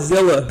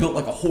Quadzilla. built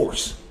like a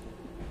horse.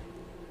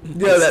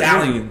 Yo,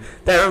 Stallion.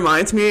 that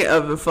reminds me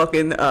of a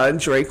fucking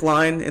Drake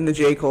line in the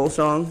J. Cole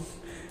song,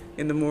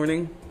 In the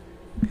Morning.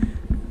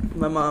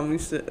 My mom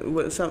used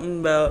to, something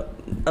about,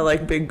 I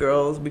like big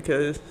girls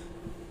because,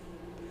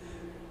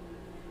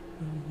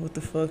 what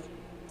the fuck?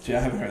 Gee, I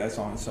haven't heard that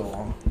song in so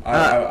long.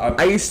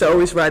 I used to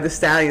always ride the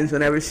stallions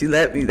whenever she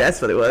let me.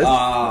 That's what it was.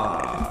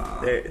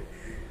 There.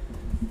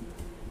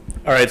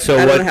 All right, so I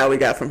don't know what how we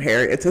got from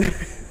Harriet to.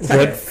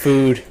 what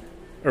food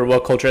or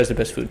what culture has the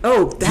best food?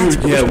 Oh, that's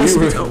Dude, what yeah, we're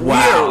supposed we to were- be talking.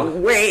 wow. We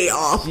are way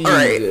off. All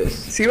right. Jesus.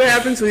 See what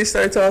happens when you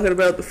start talking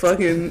about the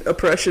fucking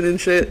oppression and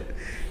shit?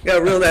 You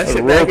gotta reel that shit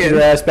Rope back in.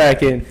 your ass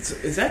back in.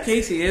 Is that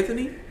Casey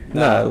Anthony?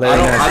 Nah, I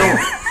Larry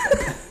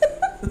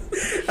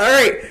don't.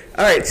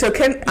 All right. So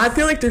I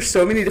feel like there's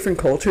so many different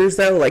cultures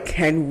though. Like,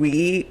 can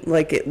we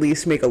like at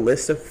least make a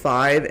list of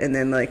 5 and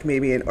then like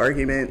maybe an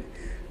argument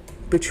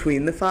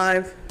between the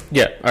 5?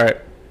 Yeah, all right.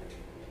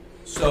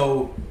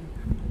 So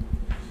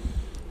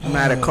I'm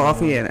out of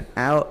coffee and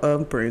out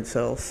of brain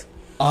cells.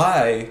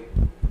 I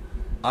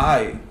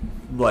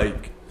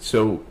like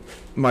so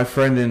my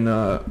friend in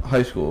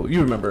high school.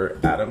 You remember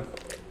Adam?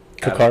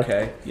 Kakar? Adam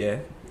K.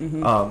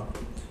 Yeah.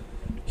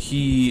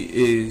 He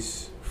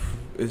is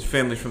his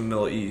family's from the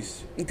Middle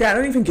East, Dad, I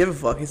don't even give a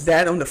fuck. His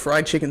dad owned a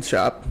fried chicken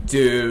shop.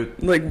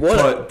 dude. Like, what?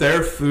 But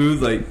their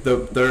food, like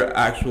their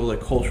actual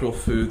like cultural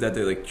food that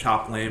they like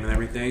chop lamb and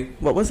everything,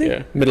 What was it?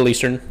 Yeah, Middle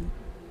Eastern.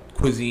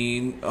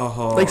 cuisine.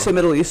 Like some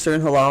Middle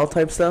Eastern halal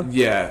type stuff.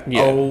 Yeah.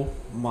 Yeah. Oh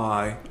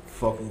my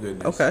fucking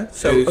goodness. Okay,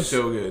 so- it is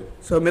so good.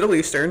 So Middle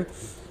Eastern,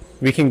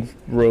 We can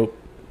rope.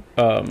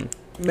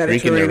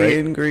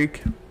 Mediterranean,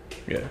 Greek,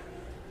 Yeah,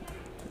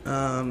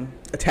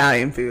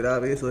 Italian food,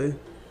 obviously.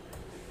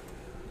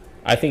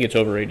 I think it's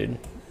overrated.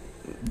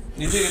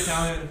 You think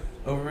Italian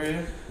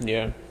overrated?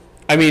 Yeah,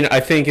 I mean, I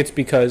think it's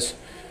because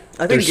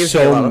I think it there's gives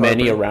me a lot so of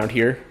many heartburn. around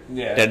here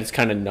Yeah. that it's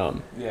kind of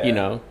numb. Yeah. You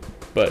know,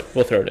 but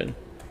we'll throw it in.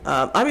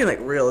 I mean, like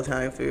real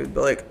Italian food,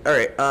 but like, all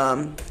right,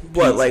 what,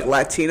 Pizza. like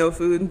Latino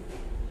food?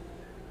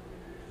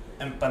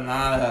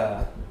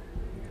 Empanada.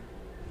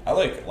 I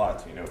like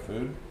Latino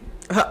food.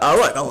 I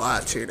like a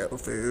Latino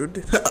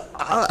food.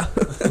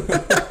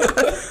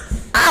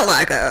 I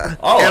like a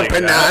I like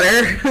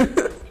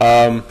empanada.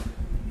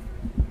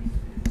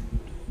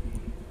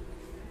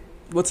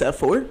 What's that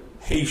for?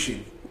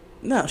 Haitian.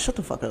 No, shut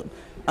the fuck up.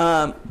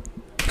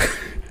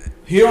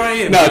 Here I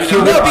am. No, giving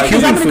Cuban- out No, my-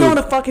 because I'm gonna food. go on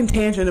a fucking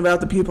tangent about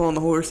the people on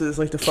the horses,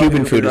 like the Cuban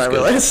fucking food is driver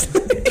good. list.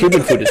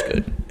 Cuban food is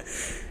good.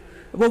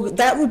 Well,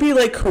 that would be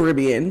like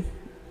Caribbean,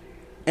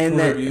 and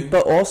Caribbean. then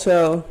but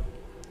also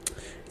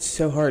it's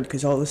so hard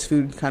because all this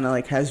food kind of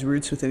like has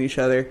roots within each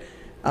other.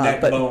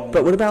 Neckbone.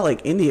 But what about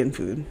like Indian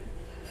food?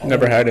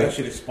 Never had That it.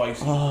 shit is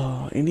spicy.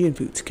 Oh, Indian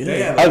food's good.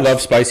 Yeah. I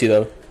love spicy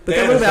though. But They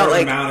then have what a about certain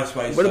like amount of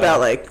spice, what though. about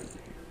like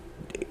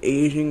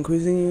Asian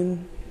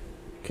cuisine?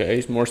 Okay,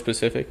 it's more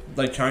specific.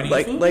 Like Chinese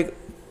Like food? like,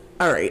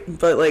 all right,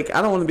 but like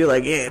I don't want to be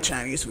like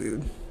Chinese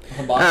food.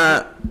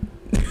 Hibachi.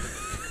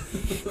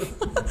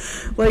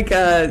 Like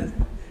I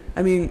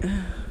mean,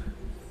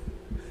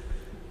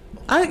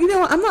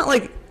 I'm not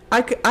like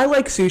I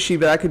like sushi,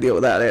 but I could deal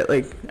without it.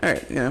 Like, all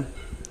right, yeah.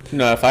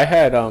 No, if I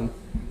had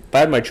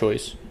my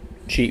choice,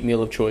 cheat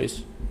meal of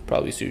choice,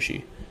 probably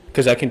sushi,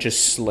 because I can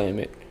just slam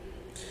it.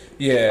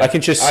 Yeah. I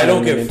can just I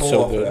don't slam it get in full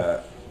so off good. of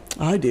that.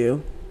 I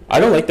do. I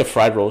don't like the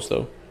fried rolls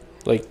though,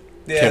 like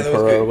Yeah, those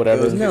tempura get- or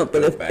whatever. those No,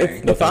 get but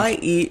bang. if I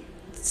eat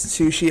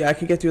sushi, I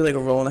could get through like a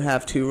roll and a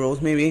half, 2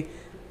 rolls maybe,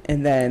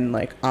 and then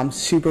like I'm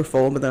super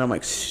full, but then I'm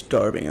like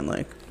starving in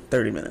like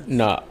 30 minutes.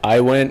 Nah, I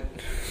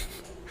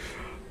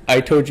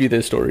told you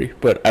this story,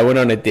 but I went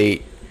on a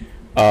date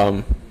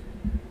a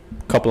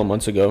couple of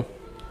months ago,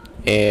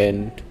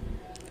 and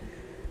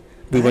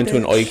we went to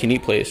an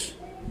all-you-can-eat place.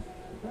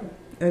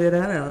 Edit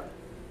that out.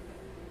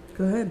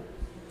 Go ahead.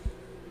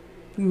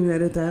 You can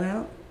edit that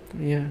out.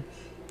 Yeah.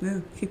 Yeah,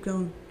 keep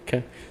going.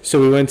 Okay.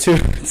 So we went to an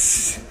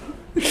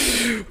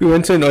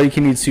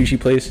all-you-can-eat sushi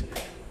place,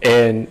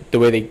 and the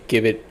way they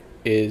give it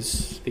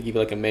is they give you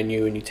like a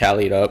menu and you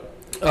tally it up.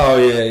 Oh,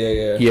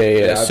 yeah.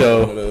 Yeah. I've So-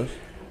 had one of those.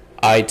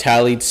 I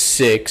tallied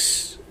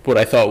 6, what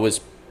I thought was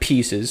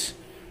pieces.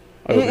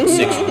 I opened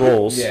 6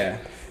 rolls. Yeah.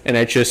 And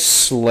I just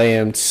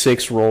slammed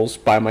 6 rolls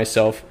by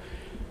myself,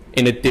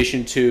 in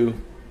addition to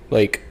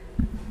like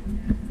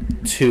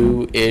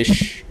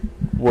 2-ish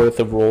worth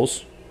of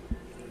rolls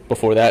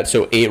before that.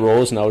 So 8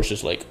 rolls, and I was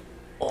just like,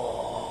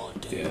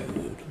 Yeah.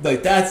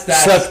 Like, that's...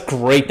 slept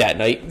great that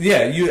night.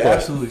 Yeah, you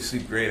absolutely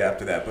sleep great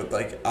after that, but,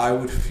 like, I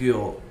would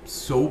feel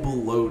so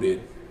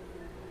bloated.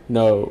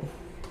 No,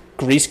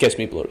 grease gets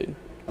me bloated.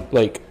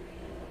 Like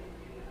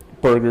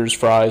burgers,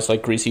 fries,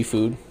 like greasy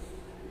food,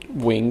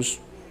 wings.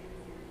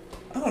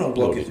 I don't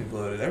know what gets me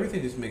bloated.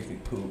 Everything just makes me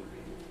poop.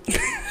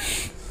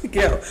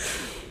 Yo,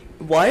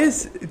 why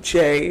is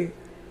Jay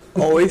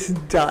always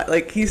die?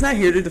 Like, he's not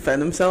here to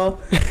defend himself,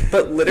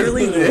 but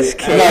literally this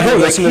kid, No, hey, like,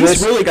 listen to he's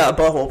this. really got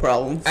butthole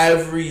problems.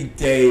 Every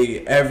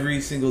day,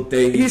 every single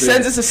day. He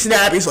sends us a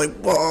snap. He's like,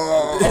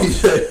 whoa.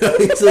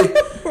 He's like,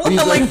 I'm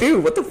like,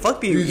 dude, what the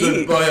fuck do you he's like,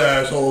 eat? my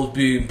asshole's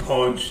being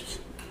punched.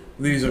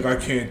 He's like, I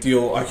can't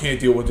deal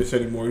with this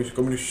anymore. He's like,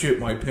 I'm gonna shit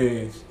my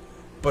pants.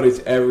 But it's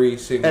every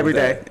single Every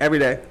day, every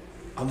day.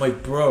 I'm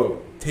like,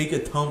 bro, take a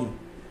tongue.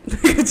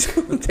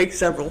 Take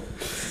several.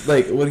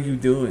 Like, what are you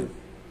doing?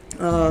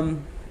 All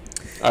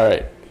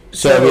right.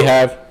 So we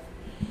have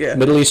Yeah.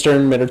 Middle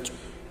Eastern,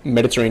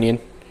 Mediterranean,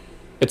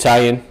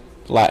 Italian,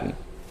 Latin.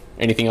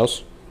 Anything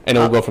else? And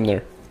then we'll go from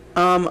there.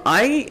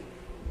 I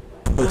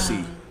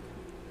Pussy.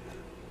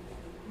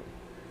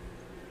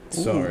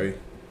 Sorry.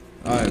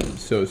 I'm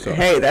so sorry.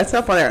 hey, that's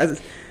not funny.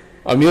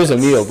 A meal's a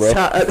meal, bro.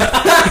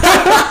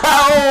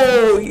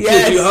 Oh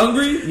yes. You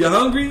hungry? You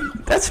hungry?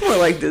 That's more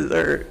like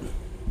dessert.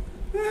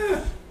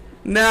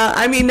 Nah,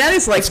 I mean that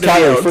is like the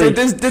calorie meal. free.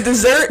 The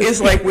dessert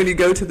is like when you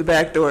go to the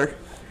back door.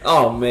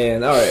 Oh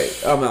man,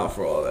 alright. I'm out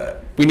for all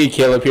that. We need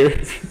Caleb here.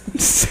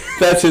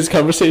 That's his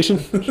conversation.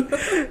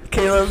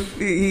 Caleb,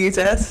 he eats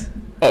ass.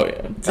 Oh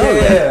yeah.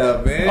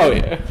 Yeah, man. Oh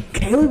yeah.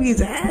 Caleb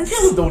eats ass.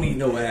 Caleb don't eat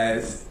no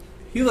ass.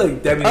 He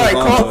like Demi All right,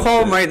 Lovato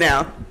call and him shit. right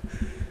now.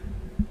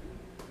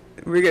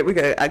 We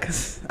got.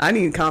 Cause I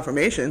need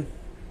confirmation.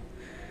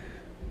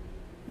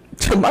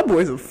 My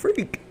boy's a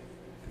freak.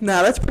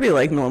 Nah, that's pretty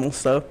like normal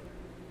stuff.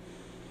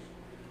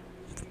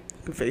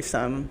 Can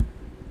FaceTime him.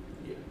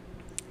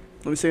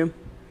 Let me see him.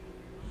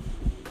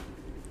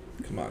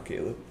 Come on,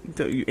 Caleb.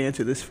 Don't you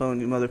answer this phone,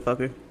 you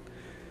motherfucker.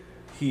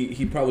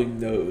 He probably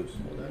knows.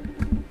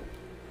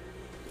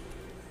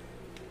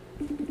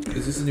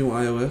 Is this a new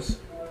iOS?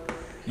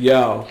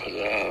 Yo.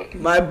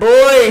 My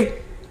boy.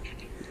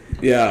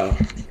 Yo.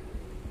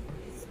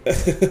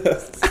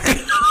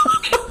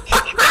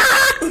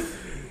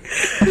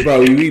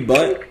 Bro, you eat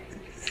butt?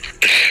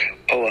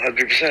 Oh,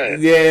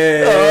 100%.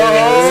 Yeah.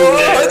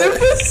 Oh,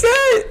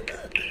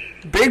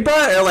 100%. Big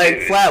butt or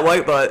like flat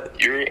white butt?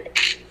 You're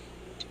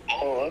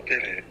all up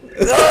in it.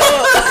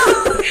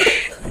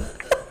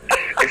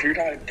 If you're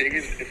not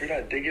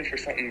digging for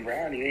something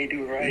brown, you ain't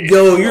doing right.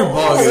 Yo, you're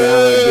bugging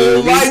out,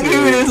 dude. My This dude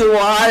man- is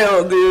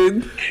wild,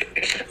 dude.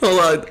 Hold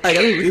on, I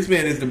gotta This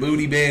man is the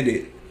booty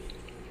bandit.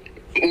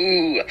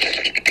 Ooh,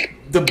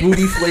 The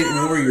booty flake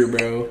warrior,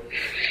 bro.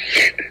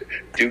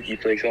 Dookie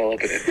flakes all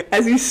up in it.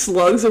 as he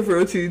slugs a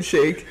protein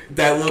shake.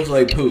 That looks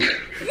like poop.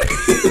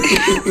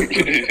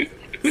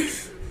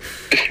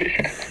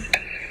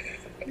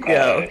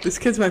 Yo, this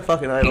kid's my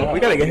fucking idol. We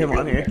gotta get him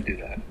on here. Do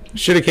that.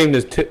 Should have came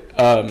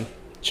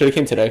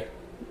today.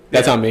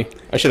 That's on me.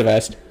 I should have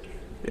asked.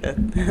 Yeah.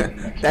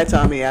 That's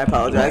on me, I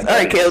apologize.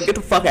 Alright, Caleb, get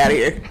the fuck out of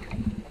here.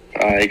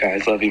 Alright,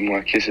 guys, love you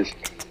more. Kisses.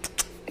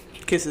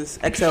 Kisses.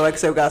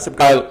 XOXO gossip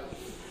girl.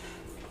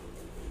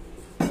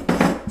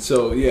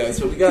 So yeah,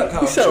 so we got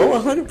So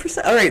conversation.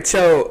 100%. All right,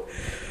 so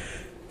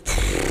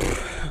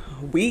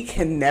we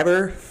can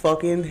never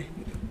fucking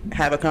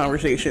have a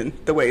conversation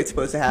the way it's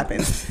supposed to happen.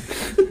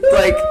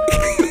 Like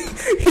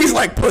he's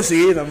like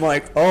pussy, and I'm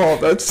like, oh,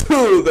 that's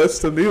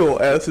the meal,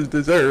 ass is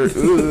dessert.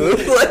 Ooh.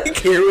 Like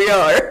here we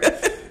are.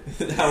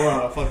 Now we're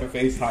on a fucking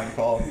FaceTime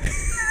call.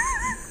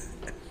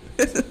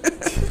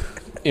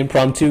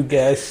 Impromptu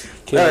guest,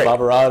 Caleb All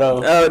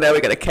Alvarado. Oh, now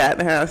we got a cat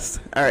in the house.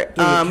 All right.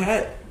 There's a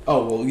cat.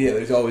 Oh well, yeah.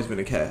 There's always been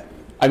a cat.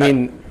 I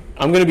mean,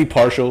 I'm gonna be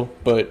partial,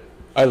 but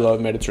I love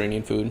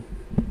Mediterranean food.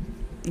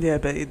 Yeah, I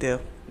bet you do.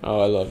 Oh,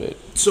 I love it.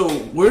 So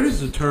where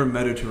does the term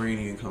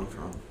Mediterranean come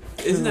from?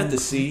 Isn't that the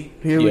sea?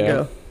 Here we Yeah.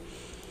 go.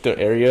 The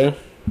area,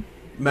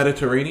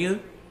 Mediterranean.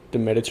 the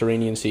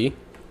Mediterranean Sea.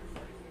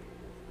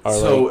 Are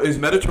So like, is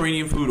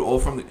Mediterranean food all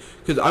from the?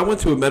 Because I went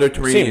to a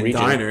Mediterranean region.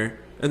 diner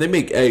and they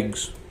make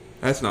eggs.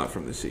 That's not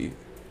from the sea.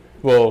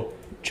 well,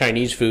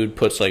 Chinese food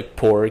puts like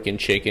pork and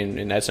chicken,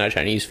 and that's not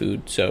Chinese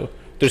food. So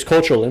there's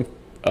cultural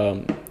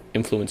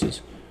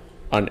influences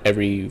on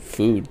every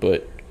food,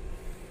 but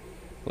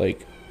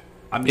like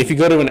I mean, if you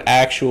go to an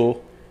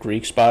actual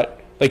Greek spot,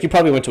 like you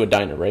probably went to a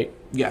diner, right?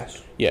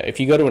 yes. Yeah, if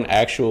you go to an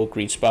actual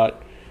Greek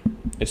spot,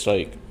 it's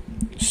like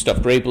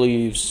stuffed grape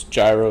leaves,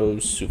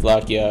 gyros,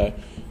 souvlakia,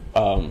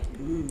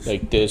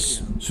 like this.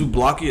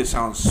 Souvlakia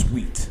sounds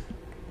sweet.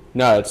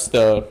 No, it's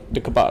the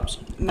kebabs.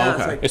 No,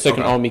 Okay. It's like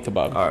an Okay. all meat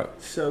kebab. All right.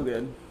 so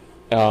good.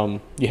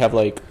 You have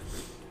like,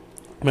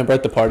 remember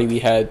at the party we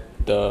had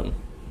the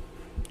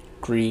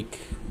Greek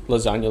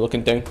lasagna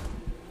looking thing?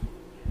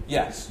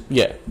 Yes.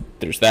 Yeah,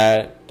 there's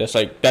that. That's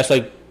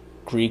like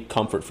Greek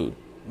comfort food.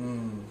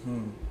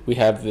 Mm-hmm. We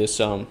have this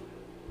I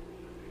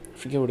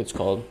forget what it's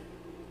called.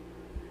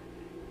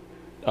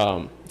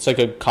 It's like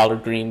a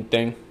collard green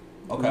thing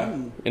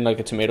Okay. in like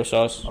a tomato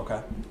sauce,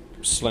 Okay.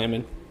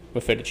 slamming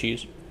with feta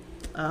cheese.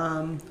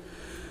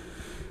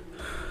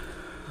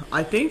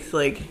 I think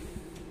like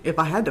if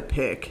I had to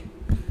pick,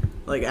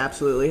 like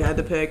absolutely had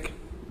to pick,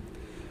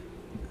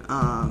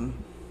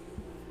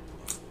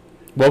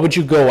 What would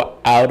you go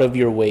out of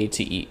your way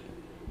to eat?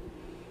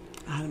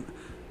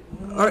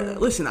 or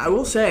listen, I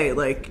will say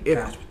like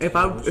if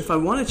I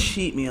want a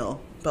cheat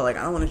meal, but like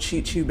I don't want to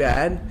cheat too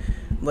bad,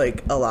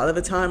 like a lot of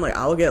the time like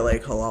I'll get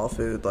like halal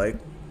food, like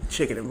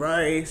chicken and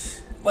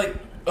rice, Like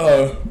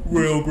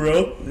real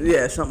grill.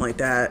 yeah, something like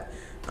that.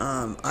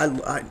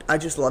 I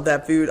just love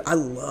that food. I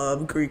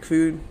love Greek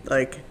food.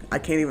 Like I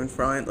can't even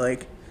front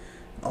like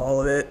all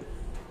of it.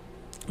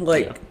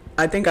 Like Yeah.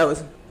 I think I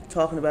was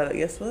talking about it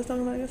yesterday. Was I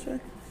talking about it yesterday?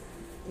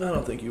 I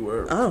don't think you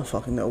were. I don't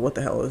fucking know what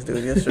the hell I was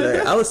doing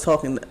yesterday. I was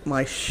talking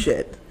my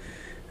shit,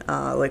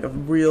 like a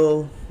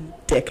real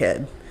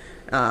dickhead.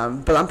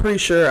 But I'm pretty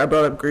sure I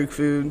brought up Greek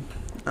food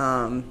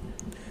at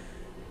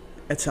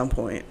some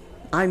point.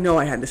 I know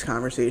I had this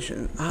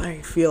conversation. I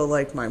feel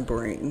like my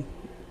brain.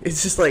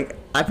 It's just like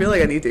I feel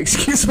like I need to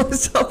excuse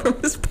myself from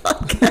this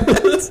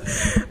podcast.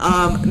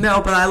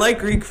 No, but I like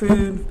Greek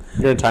food.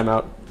 You're in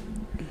timeout.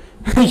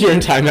 You're in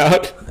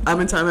timeout.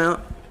 I'm in timeout.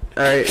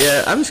 All right,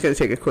 yeah. I'm just gonna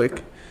take a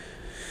quick.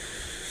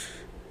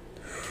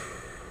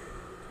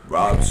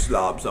 Rob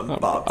slobs on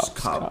Bob's Bob's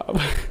cob.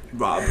 Cobb.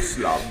 Rob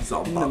slobs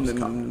on Bob's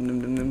cob.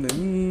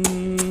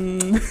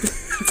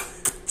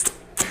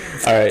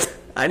 All right.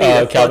 I need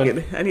a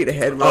Calvin. fucking. I need a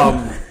head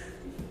rub.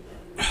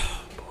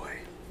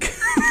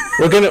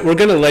 We're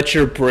gonna let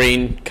your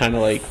brain kind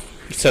of like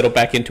settle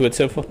back into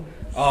itself.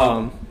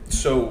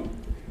 So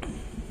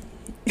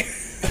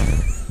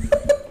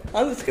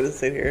I'm just gonna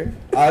sit here.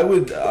 I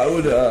would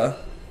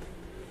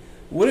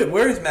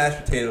where is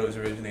mashed potatoes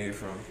originated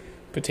from?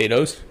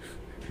 Potatoes.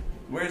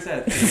 Where's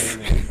that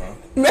originated from?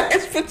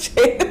 Mashed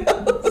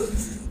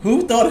potatoes.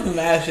 Who thought of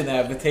mashing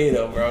that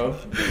potato, bro?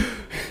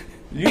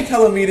 You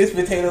telling me this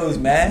potato is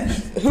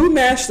mashed? Who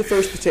mashed the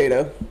first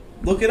potato?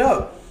 Look it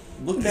up.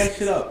 Look that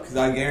shit up, because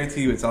I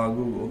guarantee you it's on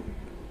Google.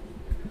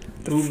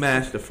 Who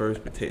mashed the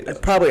first potato?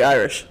 Probably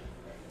Irish.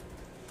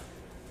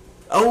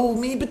 Oh,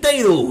 me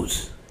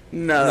potatoes.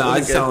 No, No, I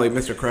that sound like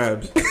Mr.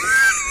 Krabs.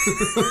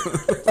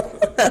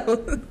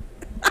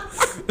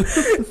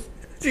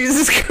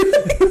 Jesus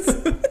Christ.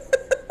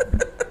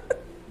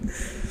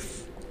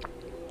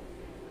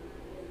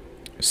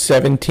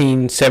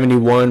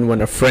 1771,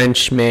 when a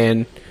French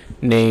man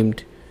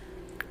named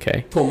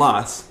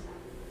Tomas.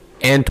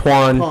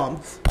 Antoine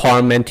Palms.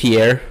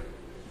 Parmentier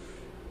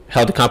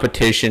held a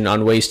competition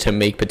on ways to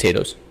make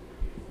potatoes.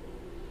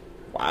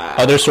 Wow.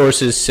 Other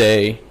sources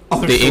say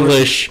Other the sources.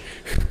 English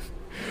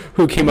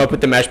who came up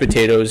with the mashed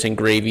potatoes and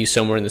gravy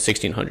somewhere in the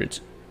 1600s.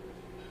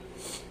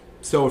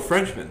 So a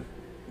Frenchman.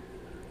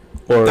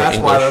 Or That's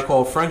why English. they're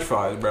called French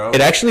fries, bro.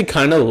 It actually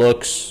kind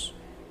of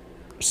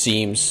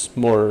seems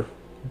more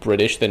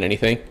British than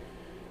anything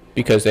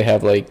because they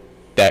have like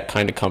that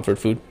kind of comfort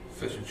food.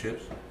 Fish and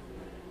chips.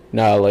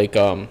 Nah, like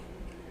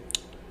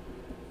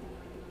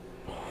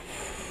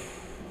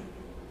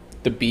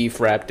the beef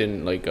wrapped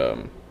in like A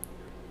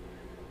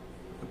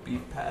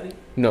beef patty.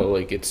 no,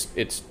 like it's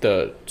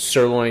the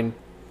sirloin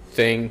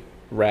thing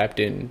wrapped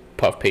in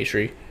puff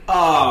pastry.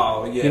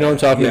 Oh yeah. You know what I'm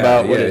talking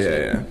about? What is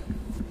it? Yeah.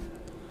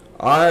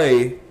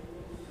 I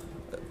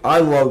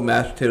love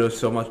mashed potatoes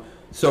so much.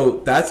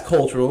 So that's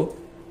cultural.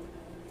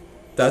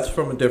 That's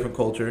from a different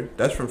culture.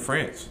 That's from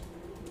France.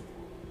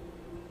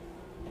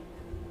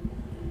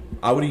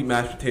 I would eat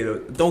mashed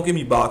potatoes. Don't give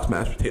me boxed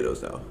mashed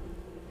potatoes though,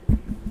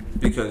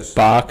 because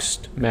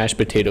Boxed mashed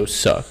potatoes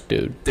suck,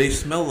 dude. they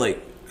smell like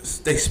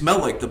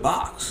the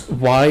box.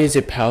 Why is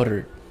it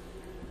powdered?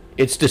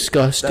 It's That's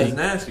disgusting.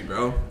 nasty,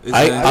 bro. It's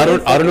I nasty.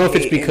 don't know if fucking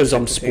it's hate because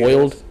I'm instant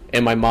potatoes. spoiled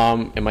and my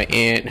mom and my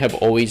aunt have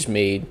always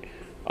made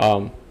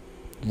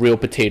real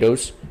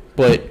potatoes,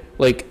 but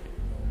like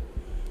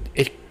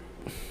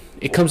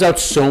it comes out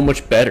so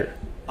much better.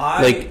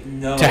 Like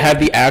know. to have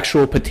the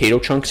actual potato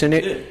chunks in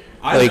it. Yeah.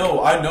 Like-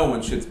 I know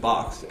when shit's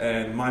boxed,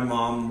 and my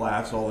mom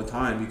laughs all the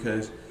time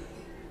because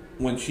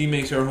when she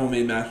makes her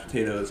homemade mashed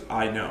potatoes,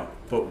 I know.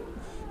 But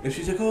if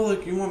she's like, "Oh,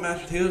 look, you want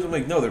mashed potatoes?" I'm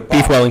like, "No, they're boxed."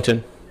 Beef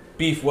Wellington.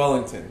 Beef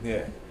Wellington,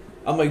 yeah.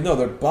 I'm like, "No,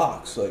 they're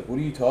boxed. Like, what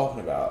are you talking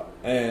about?"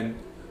 And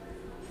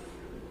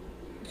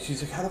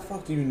she's like, "How the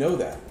fuck do you know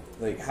that?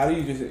 Like, how do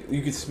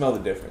you could smell the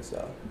difference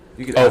though?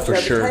 You could Oh,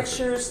 absolutely- for sure. The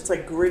textures, it's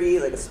like gritty,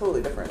 like it's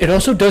totally different. It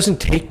also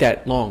doesn't take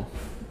that long.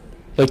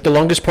 Like the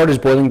longest part is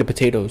boiling the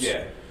potatoes.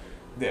 Yeah,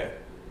 yeah.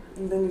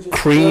 And then you just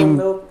Cream,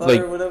 throw milk, butter,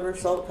 like, whatever,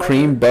 salt, pepper,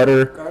 Cream,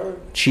 butter, garlic.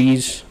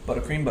 cheese.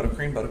 Buttercream.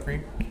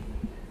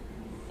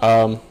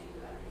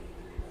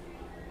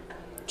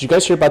 Did you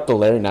guys hear about the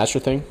Larry Nasser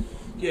thing?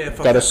 Yeah, fuck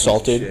Got that piece of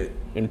assaulted shit.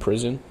 in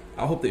prison.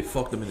 I hope they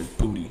fucked him in his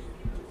booty.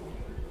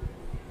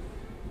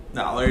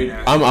 Nah, Larry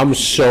Nasser. I'm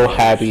so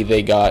happy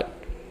they got,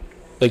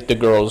 like, the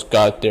girls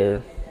got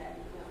their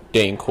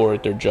day in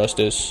court, their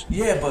justice.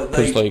 Yeah, but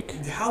 'Cause,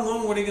 like, how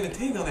long were they gonna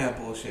take on that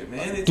bullshit,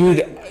 man? It's Dude,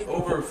 been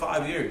over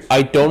 5 years.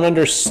 I don't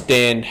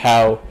understand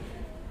how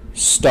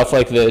stuff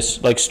like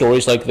this, like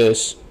stories like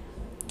this,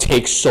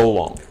 take so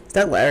long.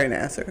 That Larry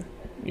Nasser.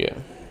 Yeah.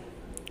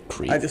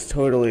 Creep. I just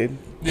totally.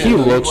 He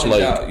looks like-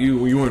 that. you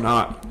were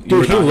not. You Dude,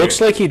 were he not looks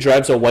here. like he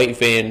drives a white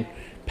van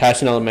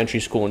past an elementary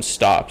school and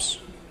stops.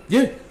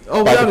 Yeah.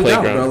 Oh, by the without a doubt,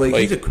 playground, bro. Like,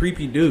 like- he's a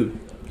creepy dude.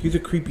 He's a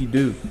creepy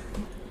dude.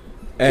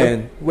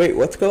 And Wait,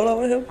 what's going on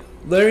with him?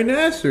 Larry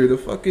Nasser, the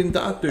fucking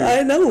doctor.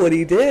 I know what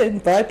he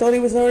did, but I thought he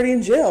was already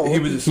in jail. he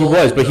was He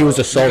assaulted. was, but he was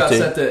though. He got assaulted.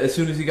 sent to, as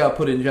soon as he got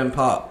put in Gen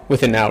Pop.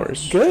 Within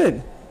hours.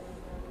 Good.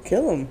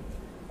 Kill him.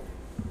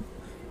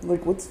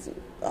 Like, what's.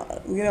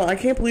 I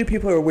can't believe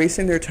people are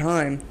wasting their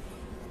time.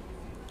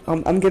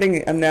 I'm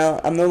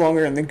no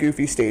longer in the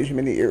goofy stage. I'm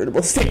in the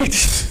irritable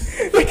stage.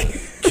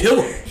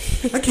 Kill him.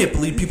 I can't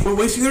believe people are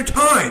wasting their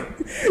time.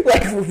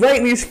 Like,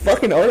 writing these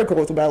fucking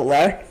articles about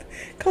Larry.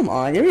 Come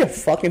on, give me a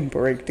fucking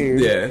break, dude.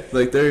 Yeah,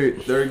 like they're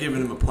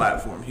giving him a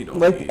platform he don't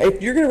Like, need.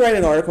 if you're gonna write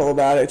an article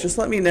about it, just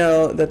let me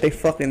know that they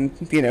fucking,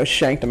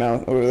 shanked him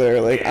out over there.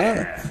 Like,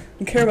 I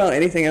don't care about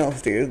anything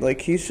else, dude.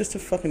 Like, he's just a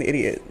fucking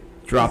idiot.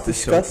 Drop the It's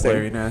soap, disgusting.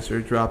 Larry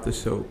Nasser. Drop the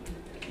soap.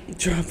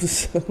 Drop the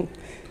soap.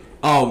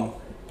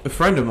 A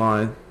friend of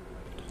mine.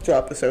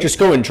 Drop the soap. Just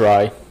go and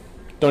dry.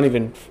 Don't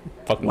even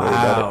fucking worry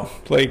Wow. about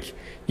it. Like,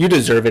 you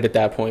deserve it at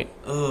that point.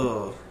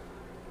 Ugh.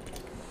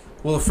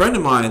 Well, a friend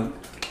of mine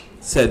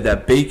said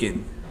that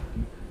bacon,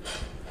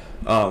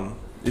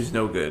 is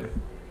no good.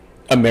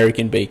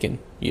 American bacon.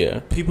 Yeah.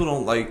 People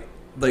don't like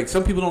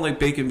some people don't like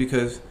bacon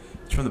because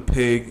it's from the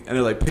pig, and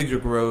they're like, pigs are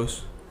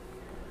gross.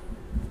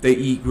 They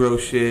eat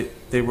gross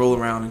shit. They roll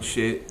around and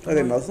shit. Are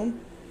they Muslim?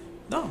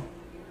 No.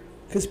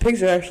 Because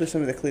pigs are actually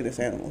some of the cleanest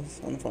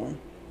animals on the farm.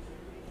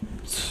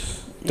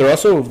 They're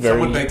also Someone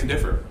very. beg to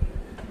differ.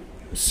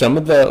 Some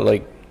of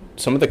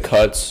the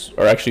cuts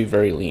are actually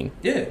very lean.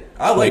 Yeah,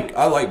 I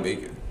like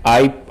bacon.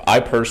 I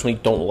personally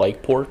don't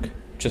like pork.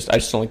 I just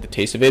don't like the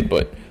taste of it.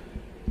 But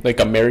like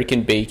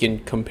American bacon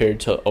compared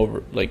to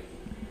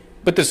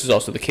but this is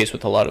also the case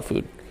with a lot of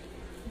food.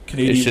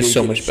 Canadian It's just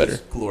so bacon much is better.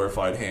 just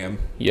glorified ham.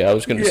 Yeah, I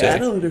was gonna Yeah, I say.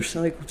 know there's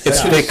like. It's That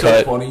shit thick is so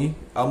cut. funny.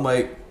 I'm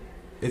like,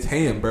 it's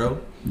ham, bro.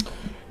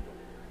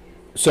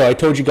 So I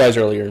told you guys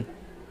earlier,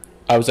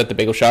 I was at the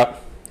bagel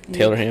shop,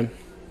 Taylor Ham.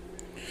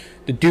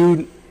 The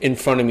dude in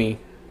front of me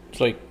was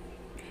like,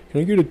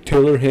 "Can I get a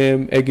Taylor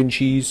Ham, egg and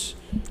cheese?"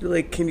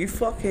 Like, can you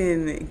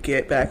fucking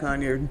get back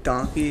on your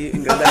donkey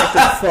and go back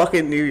to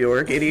fucking New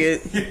York,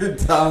 idiot? You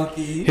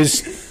donkey.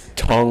 His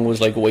tongue was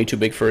like way too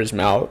big for his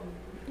mouth.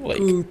 Like,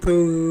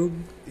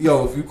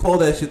 Yo, if you call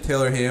that shit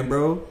Taylor ham,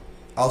 bro,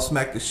 I'll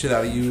smack the shit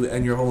out of you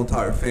and your whole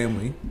entire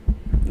family.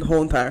 The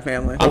whole entire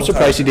family. I'm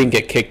surprised he didn't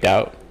get kicked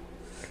out.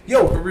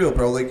 Yo, for real,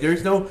 bro. Like,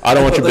 there's no. I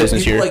don't want your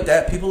business people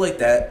here. People like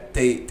that,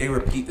 they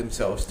repeat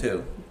themselves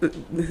too. They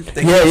keep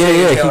Yeah.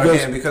 saying He Taylor goes-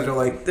 ham because they're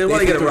like They wanna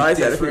think get a they're rise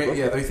out of different. people.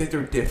 Yeah, they think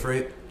they're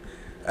different.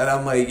 And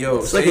I'm like, yo,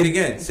 It's say like it a-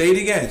 again. Say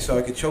it again so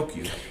I can choke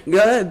you. Go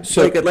ahead.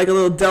 So- like a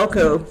little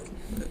Delco.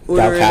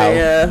 Ordering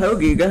Dalcow. a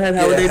hoagie. Go ahead.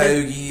 How would they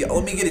do? hoagie.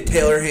 Let me get a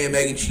Taylor ham,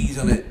 egg and cheese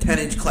on a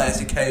 10-inch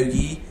classic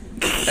hoagie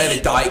and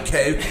a Diet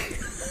Coke.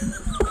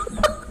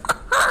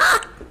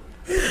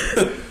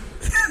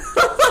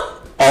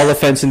 All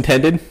offense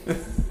intended.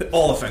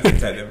 All offense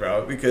intended,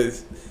 bro,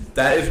 because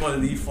that is one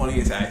of the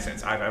funniest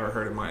accents I've ever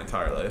heard in my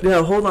entire life.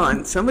 No, hold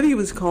on. Somebody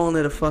was calling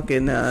it a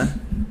fucking No,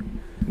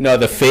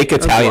 the fake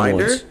Italian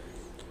grinder? ones.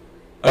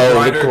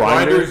 Oh,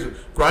 the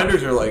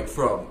grinders are like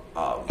from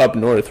up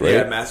north, right?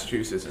 yeah,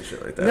 Massachusetts and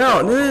shit like that.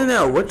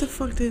 No. What the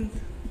fuck did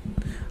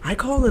I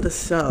call it? A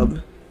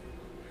sub?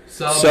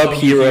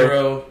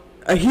 Sub-Hero.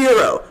 A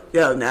hero.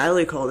 Yo,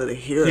 Natalie called it a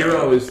hero.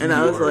 Hero is and New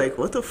I was York. like,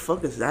 what the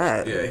fuck is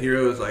that? Yeah,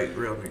 Hero is like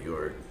real New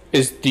York.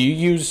 Do you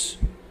use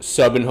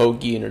sub and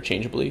hoagie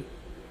interchangeably?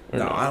 Or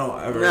No, I don't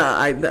ever. No,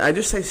 I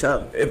just say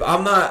sub. If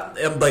I'm not,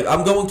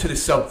 I'm going to the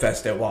Sub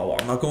Fest at Wawa.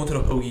 I'm not going to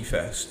the Hoagie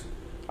Fest.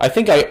 I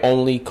think I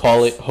only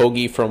call it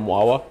hoagie from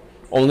Wawa,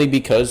 only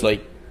because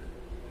like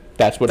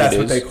that's what That's it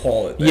what is. they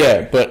call it.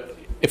 Yeah, but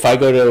if I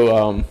go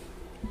to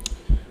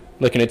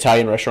like an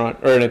Italian restaurant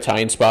or an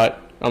Italian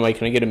spot, I'm like,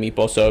 can I get a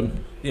meatball sub?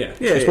 Yeah.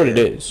 That's what it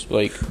is.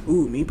 Like,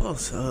 Ooh, meatball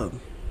sub.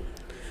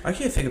 I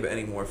can't think of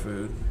any more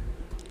food.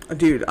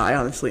 Dude, I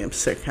honestly am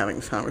sick having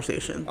this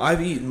conversation. I've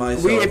eaten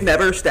myself. We have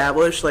never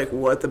established like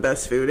what the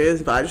best food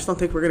is, but I just don't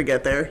think we're gonna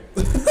get there.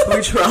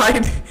 We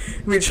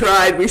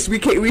tried.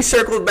 We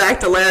circled back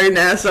to Larry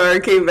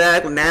Nassar, came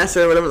back with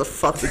Nasser, whatever the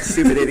fuck that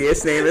stupid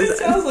idiot's name is. It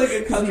sounds like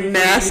a country.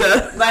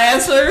 NASA.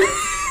 Nasser.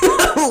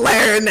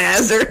 Larry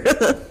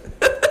Nasser.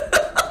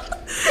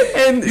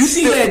 And You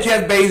see that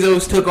Jeff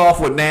Bezos took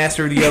off with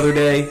Nasser the other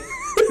day?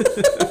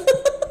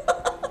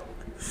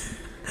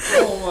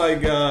 Oh my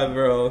god,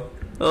 bro.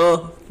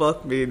 Oh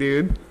fuck me,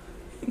 dude.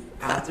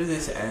 After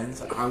this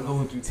ends, I'm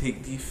going to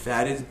take the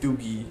fattest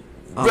doogie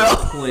on Bro. the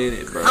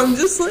planet, bro. I'm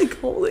just like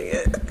holding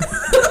it.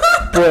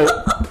 bro,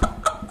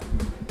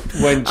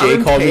 when Jay I'm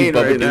in called me pain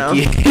Bubba right now.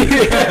 Dookie,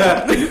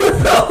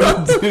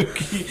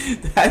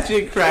 Dookie. That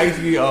shit cracks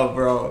me up,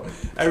 bro.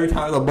 Every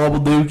time the bubble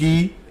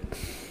dookie.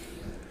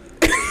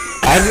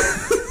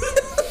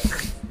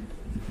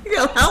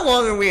 Yo, how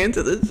long are we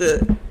into this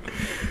shit?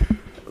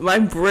 My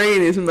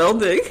brain is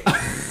melting.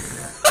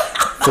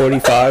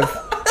 45.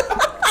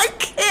 I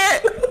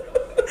can't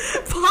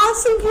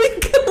possibly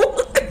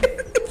kill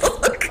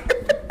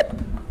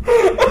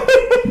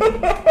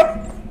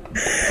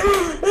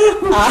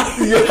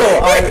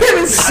I'm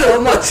having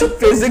so much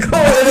physical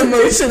and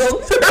emotional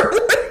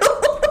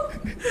turmoil.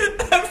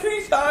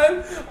 Every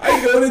time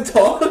I go to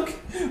talk,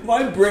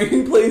 my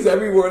brain plays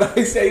every word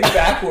I say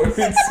backwards.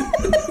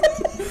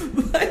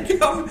 Like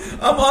I'm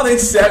on a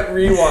set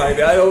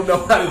rewind. I don't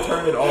know how to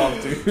turn it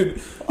off,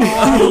 dude.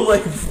 I'm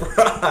like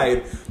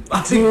fried.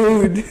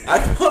 Dude. I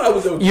thought I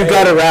was okay. You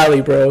gotta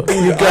rally, bro.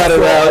 You gotta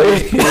rally.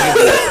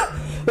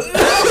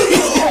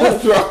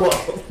 Throw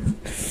up.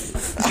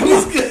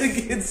 He's gonna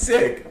get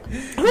sick.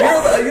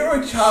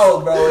 You're a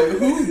child, bro. Like,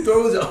 who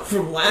throws up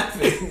from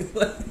laughing?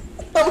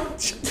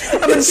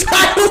 I'm a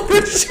child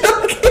for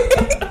choking.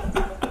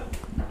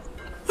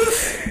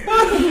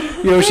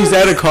 Yo, she's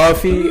out of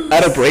coffee,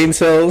 out of brain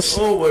cells,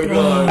 Oh my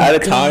god. out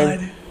of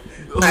time.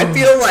 I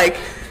feel like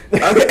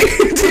okay.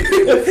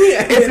 If we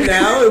edit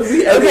now,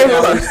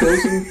 hold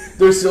on.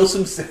 there's still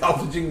some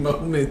salvaging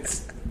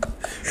moments.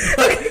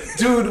 Like,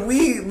 dude,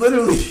 we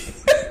literally.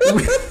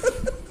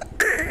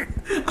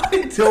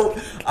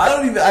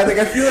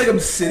 I feel like I'm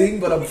sitting,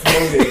 but I'm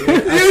floating.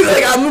 Dude,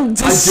 like I'm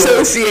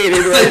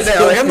dissociated right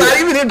now. Like I'm not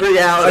even in I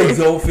reality.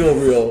 don't feel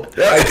real.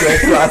 I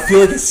feel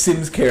like a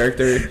Sims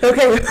character.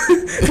 Okay,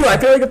 dude, I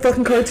feel like a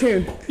fucking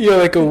cartoon. Yo,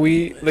 like the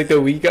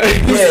Wii guy.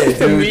 Yeah, the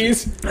dude.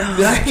 Wii's.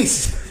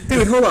 Nice.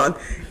 Dude, hold on.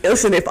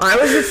 Listen, if I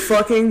was a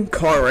fucking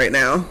car right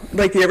now,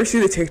 like, you ever see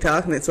the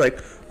TikTok and it's like,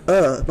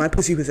 my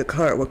pussy was a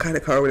car. What kind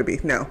of car would it be?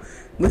 No.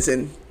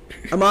 Listen,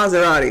 a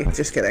Maserati.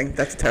 Just kidding.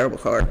 That's a terrible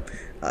car.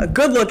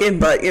 Good looking,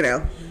 but, you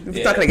know,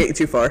 it's not going to get you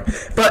too far.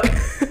 But,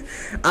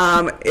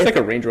 It's like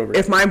a Range Rover.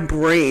 if my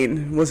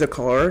brain was a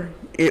car,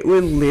 it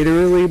would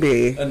literally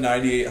be... A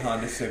 98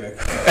 Honda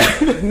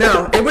Civic.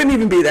 No, it wouldn't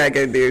even be that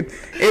good, dude.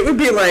 It would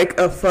be like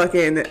a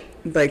fucking...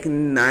 like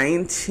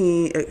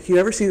 19 you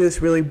ever see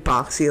this really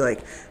boxy like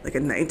a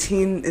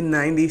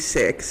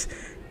 1996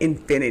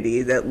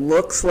 Infinity that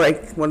looks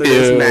like one of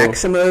those Ew.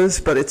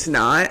 Maximas, but it's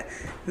not,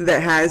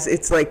 that has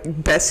its like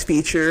best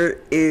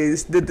feature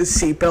is that the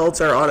seatbelts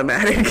are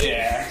automatic.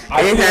 Yeah.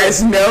 It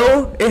has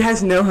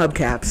no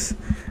hubcaps.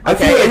 I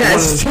Okay, feel like it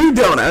has one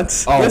 2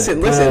 donuts. Oh,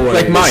 listen. boy.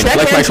 Like The mine, check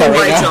like my engine car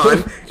right light's now.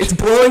 on. It's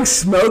blowing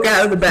smoke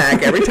out of the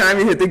back every time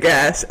you hit the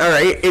gas. All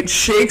right, it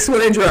shakes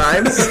when it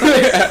drives.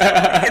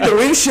 And the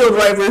windshield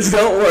wipers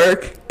don't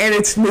work, and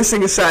it's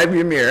missing a side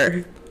view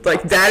mirror.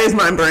 Like, that is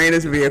my brain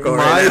as a vehicle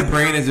My right now.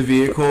 brain as a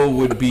vehicle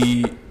would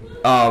be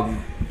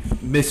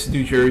Miss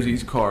New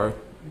Jersey's car.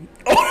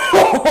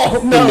 Oh,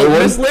 new no, one?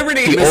 Miss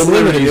Liberty. The Miss old one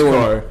or the Liberty's new one?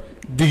 car.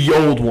 The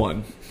old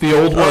one. The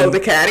old Oh, one the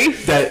caddy?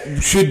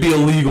 that should be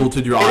illegal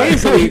to drive. It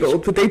is illegal,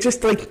 but they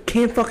just, like,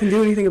 can't fucking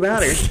do anything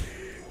about her.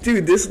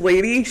 Dude, this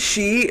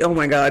lady, oh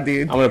my god,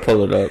 dude. I'm gonna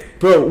pull it up.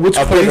 Bro, what's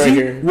I'll put it right crazy?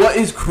 here. What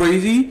is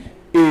crazy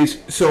is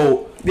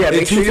Yeah, in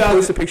make sure you 2000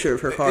 post a picture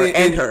of her car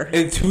and her.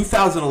 In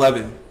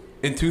 2011,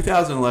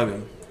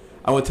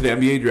 I went to the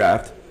NBA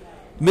draft.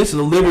 Miss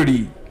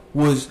Liberty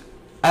was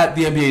at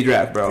the NBA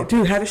draft, bro.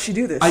 Dude, how does she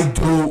do this? I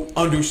don't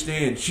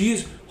understand. She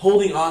is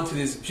holding on to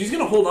this. She's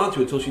gonna hold on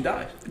to it till she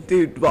dies.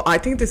 Dude, well, I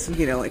think this,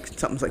 you know, like,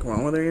 something's, like,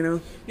 wrong with her, you know?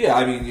 Yeah,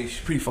 I mean, she's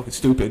pretty fucking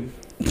stupid.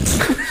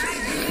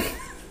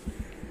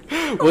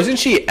 Wasn't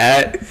she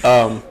at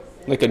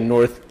like a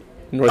north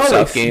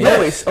south game?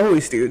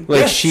 Always, dude.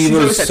 Like Yes, she She's was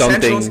always at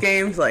Central's something.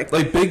 games, like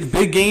Like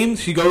big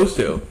games she goes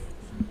to.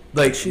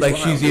 Like She's she's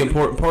wild, the dude.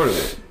 important part of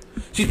it.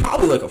 She's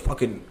probably like a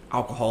fucking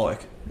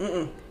alcoholic.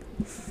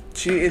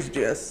 she is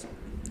just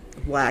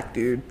whack,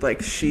 dude.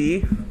 Like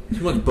she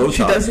Too much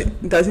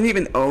Botox. doesn't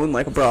even own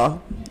like a bra.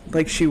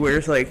 Like she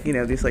wears like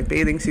these like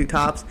bathing suit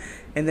tops,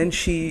 and then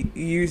she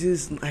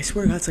uses, I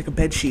swear to God, it's like a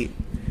bed sheet,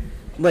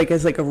 like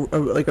as like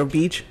a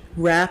beach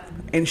wrap.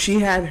 And she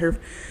had her.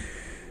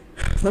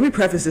 Let me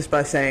preface this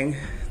by saying,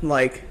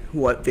 like,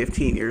 what,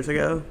 15 years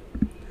ago?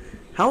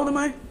 How old am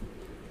I?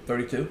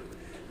 32.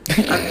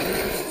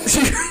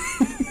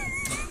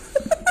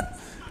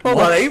 Hold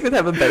on, I even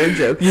have a better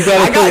joke. You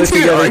gotta I pull got it into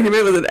an together.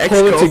 argument with an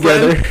Pull it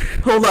ex-girlfriend. together.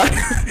 Hold on.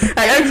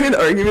 I got into an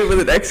argument with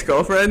an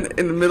ex-girlfriend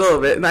in the middle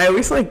of it, and I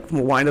always, like,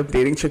 wind up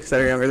dating chicks that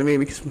are younger than me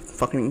because I'm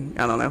fucking,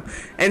 I don't know.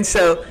 And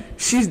so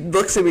she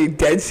looks at me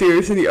dead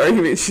serious in the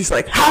argument. She's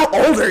like, how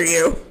old are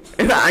you?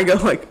 And I go,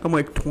 like, I'm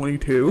like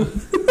 22.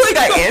 Like,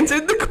 I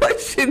answered the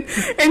question,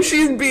 and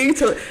she's being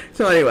so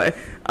anyway.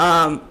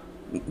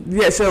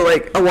 Yeah, so,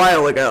 like, a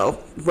while ago,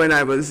 when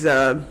I was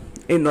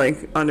in,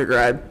 like,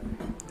 undergrad,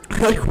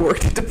 I, like,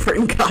 worked at the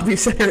print copy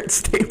center at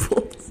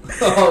Staples.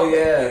 Oh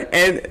yeah.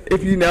 And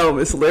if you know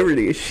Miss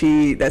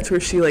Liberty, that's where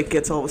she, like,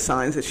 gets all the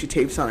signs that she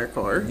tapes on her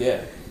car.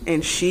 Yeah.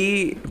 And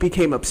she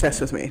became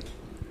obsessed with me.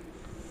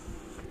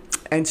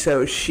 And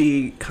so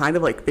she kind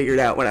of, like, figured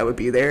out when I would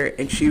be there,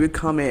 and she would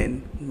come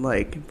in,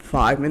 like,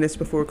 5 minutes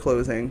before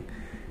closing,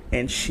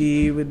 and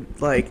she would,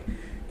 like,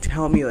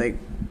 tell me, like,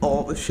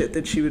 all the shit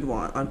that she would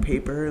want on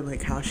paper,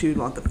 like how she would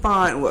want the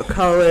font and what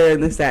color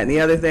and this, that, and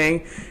the other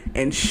thing.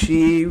 And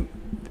she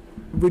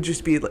would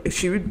just be like,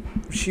 she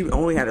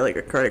only had like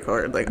a credit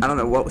card, like I don't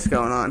know what was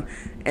going on,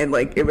 and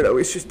like it would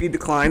always just be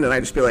declined, and I'd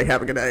just be like,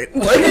 have a good night.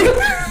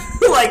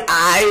 Like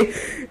I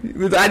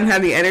didn't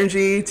have the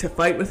energy to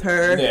fight with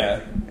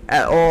her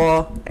at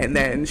all. And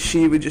then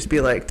she would just be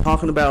like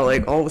talking about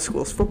like all the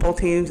school's football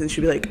teams, and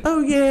she'd be like,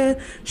 oh yeah,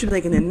 she'd be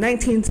like, and in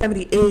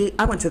 1978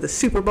 I went to the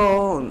Super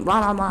Bowl and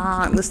blah blah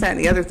blah and this, that, and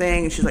the other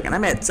thing, and she's like, and I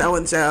met so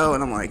and so,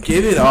 and I'm like,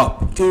 Give it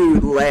up.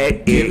 dude,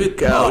 let Give it it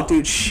go. up.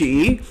 Dude,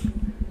 she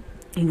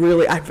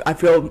really, I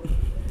feel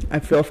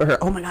for her.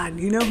 Oh my God,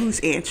 you know whose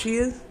aunt she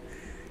is?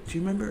 Do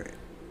you remember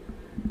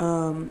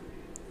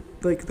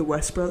like the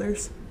West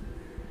brothers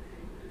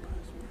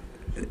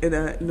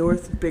in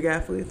North, big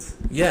athletes?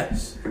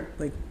 Yes.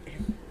 Like,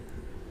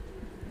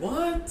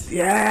 What?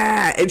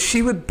 yeah, and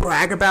she would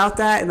brag about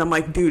that, and I'm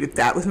like, dude, if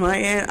that was my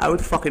aunt, I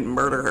would fucking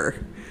murder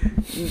her.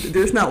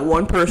 There's not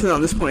one person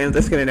on this planet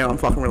that's gonna know I'm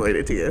fucking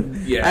related to you.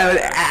 Yeah. I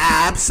would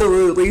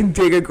absolutely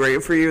dig a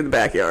grave for you in the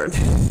backyard.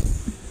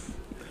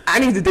 I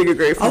need to dig a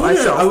grave for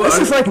myself. This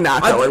is like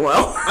not going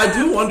well. I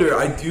do wonder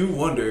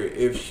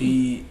if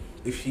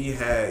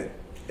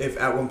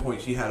at one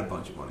point she had a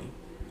bunch of money.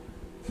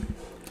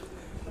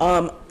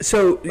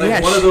 So Like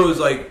yeah, one of those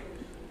like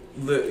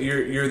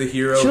you're the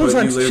hero. She lives but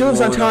on- you live she lives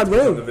long on enough Todd to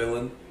become Road. The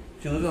villain.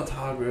 She lives on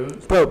Todd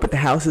Road. bro, but the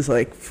house is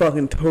like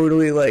fucking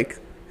totally like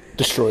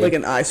Destroyed.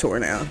 an eyesore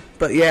now.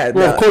 But yeah,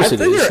 Well, of course I it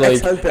think is. her Like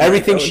ex-husband,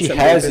 everything owns she some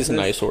has big is an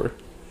business. eyesore.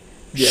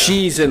 Yeah.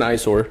 She's an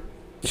eyesore.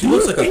 She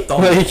looks like a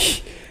thumb.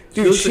 Like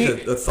Dude, She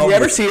looks like a thumb you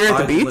ever with see her at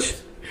the eyes beach?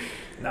 lit.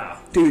 Nah.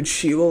 Dude,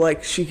 she will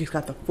like, she's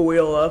got the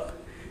foil up.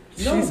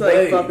 She's No like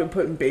way. fucking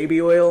putting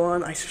baby oil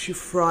on. She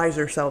fries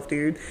herself,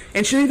 dude.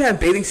 And she doesn't even have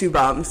bathing suit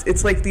bottoms.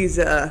 It's like these,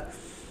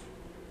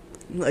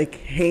 like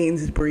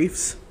Hanes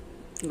briefs,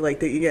 like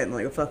that you get in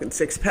like a fucking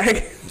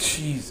 6-pack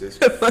Jesus.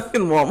 at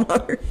fucking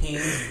Walmart.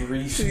 Hands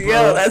grease, bro.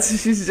 Yeah,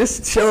 she's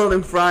just chilling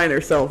and frying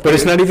herself. but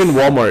it's dude. not even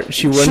Walmart.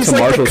 She went She's to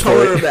like Marshalls the for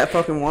color of it. that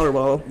fucking water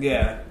bottle.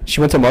 Yeah. She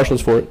went to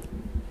Marshalls for it.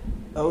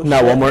 Oh,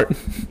 Not shit.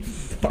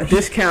 Walmart. A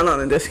discount on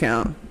a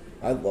discount.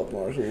 I love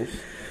Marshalls.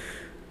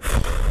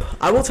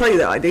 I will tell you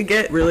though, I did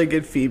get really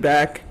good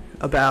feedback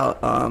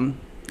about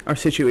our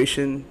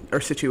situation.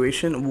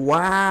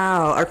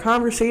 Wow, our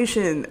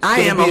conversation.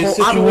 I'm a whole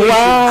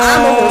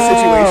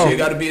situation. You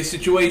gotta be a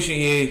situation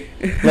here.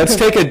 Let's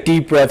take a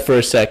deep breath for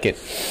a second.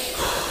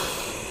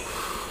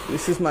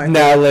 This is my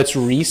Now let's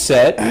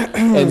reset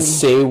and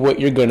say what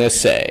you're gonna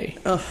say.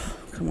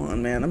 Come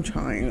on, man. I'm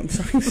trying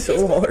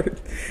so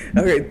hard.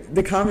 Okay,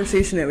 the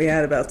conversation that we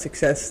had about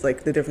success,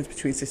 like the difference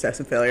between success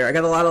and failure. I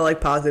got a lot of like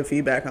positive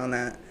feedback on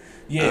that.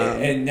 Yeah,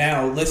 and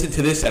now listen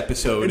to this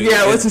episode.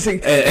 Yeah, and, let's just see.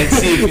 and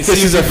see if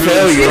This is a See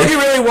failure. if you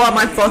really want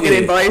my fucking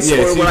advice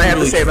or what I have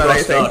to say about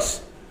anything.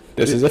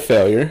 This is a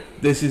failure.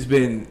 This has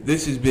been.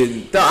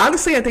 No,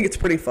 honestly, I think it's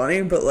pretty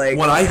funny, but like,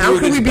 When I how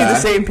hear can this we be the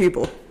back- same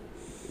people?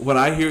 When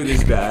I hear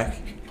this back,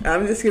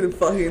 I'm just gonna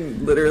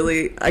fucking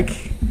literally.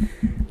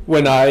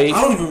 When I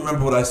I don't even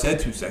remember what I said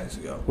 2 seconds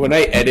ago.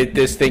 edit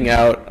this thing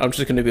out, I'm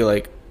just gonna be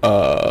like,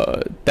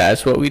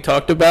 that's what we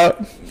talked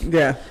about.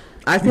 Yeah,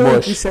 I feel like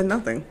Mush. we said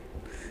nothing.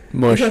 We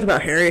Mush. talked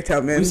about Harriet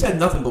Tubman We said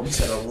nothing, but we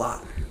said a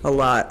lot. a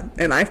lot,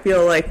 and I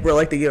feel like we're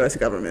like the U.S.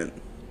 government.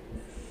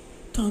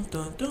 Dun,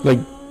 dun, dun. Like-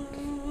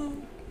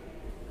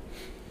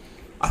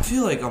 I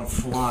feel like I'm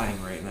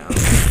flying right now.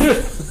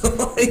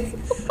 Like,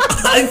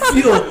 I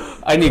feel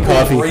I need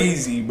coffee.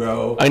 Crazy,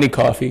 bro. I need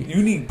coffee.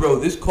 You need, bro.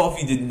 This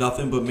coffee did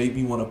nothing but make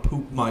me want to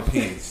poop my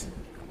pants.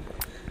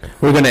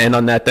 We're gonna end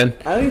on that then.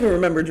 I don't even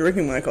remember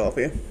drinking my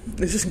coffee.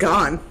 It's just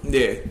gone.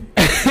 Yeah.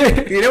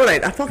 You know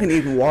what? I fucking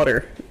need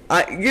water.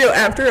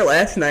 After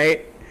last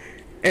night,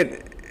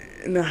 and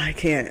no, I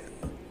can't.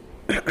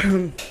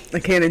 I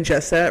can't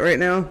ingest that right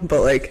now.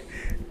 But like,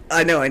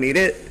 I know I need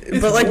it.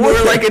 But like more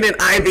like in an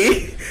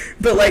IV.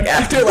 But like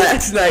after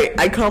last night,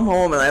 I come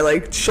home and I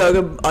like chug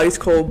a ice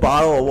cold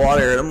bottle of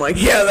water, and I'm like,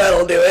 yeah,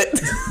 that'll do it.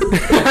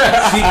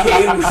 She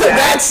came and sat,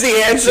 That's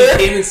the answer. She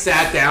came and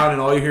sat down,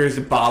 and all you hear is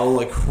the bottle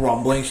like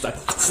crumbling. She's like,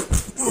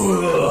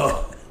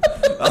 ugh.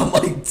 I'm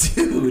like,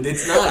 dude,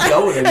 it's not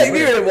going I knew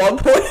anywhere. it at one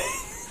point.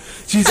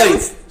 She's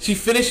like, she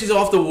finishes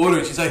off the water,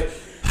 and she's like,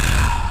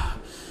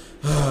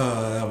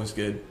 that was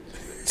good.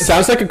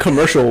 Sounds like a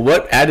commercial.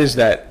 What ad is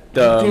that?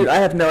 Dude, I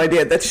have no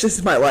idea. That's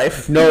just my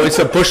life. No, it's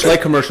a Busch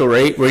Light commercial,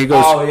 right? Where he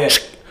goes. Oh yeah.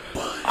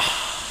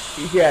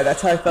 Yeah,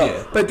 that's how I felt.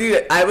 Yeah. But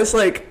dude, I was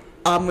like,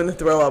 I'm gonna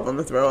throw up.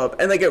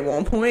 And like at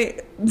one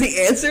point,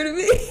 the answer to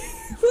me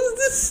was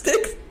to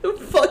stick the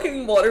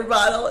fucking water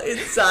bottle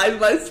inside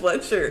my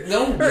sweatshirt.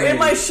 No Or way. in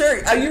my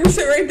shirt. You were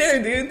sitting right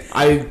there, dude.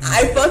 I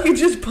fucking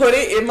just put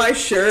it in my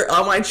shirt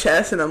on my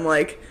chest, and I'm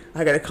like,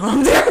 I gotta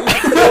calm down.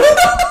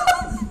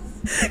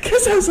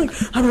 Because I was like,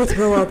 I'm gonna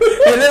throw up.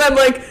 And then I'm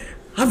like,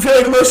 I'm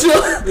feeling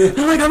emotional.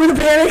 I'm like, I'm in a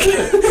panic.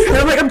 And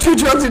I'm like, I'm too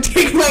drunk to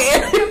take my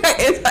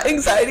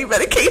anti-anxiety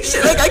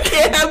medication. Like, I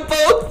can't have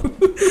both.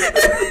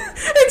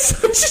 And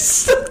so I just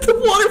stuck the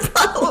water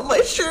bottle on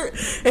my shirt.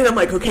 And I'm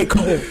like, okay,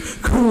 cool,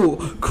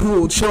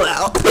 chill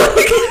out.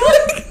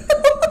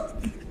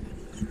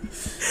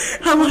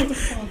 I'm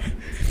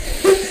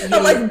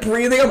like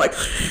breathing. I'm like,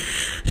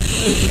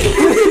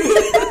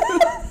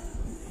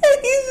 and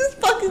he's just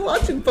fucking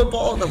watching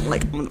football. And I'm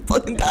like, I'm gonna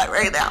fucking die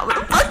right now. I'm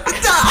gonna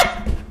fucking die.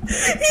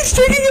 He's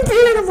drinking a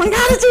beer, and I'm like,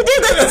 how did you do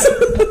this?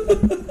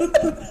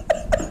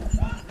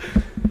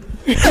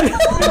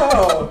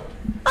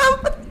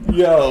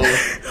 Yo.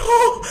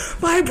 Oh,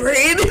 my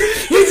brain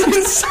is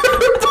in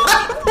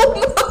survival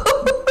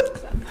mode.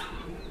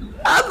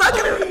 I'm not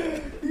gonna.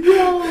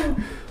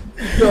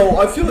 Yo,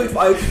 I feel like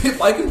if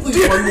I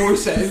complete one more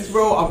sentence,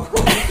 bro,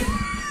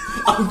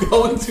 I'm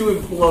going to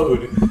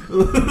implode.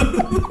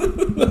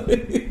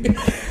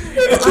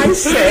 If I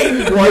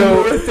say one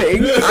more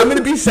thing, I'm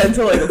gonna be sent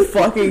to like a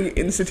fucking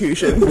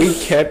institution. We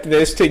kept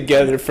this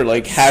together for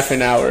like half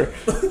an hour.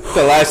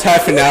 The last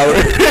half an hour.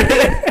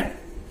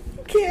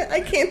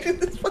 I can't do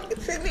this fucking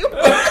shit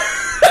anymore.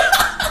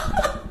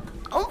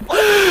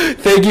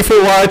 Thank you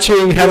for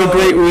watching. Have a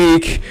great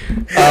week.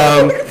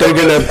 They're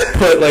gonna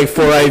put like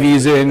 4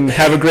 IVs in.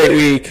 Have a great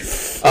week.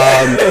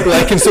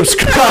 Like and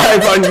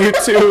subscribe on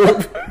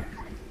YouTube.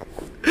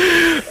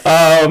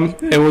 And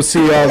we'll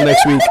see y'all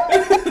next week.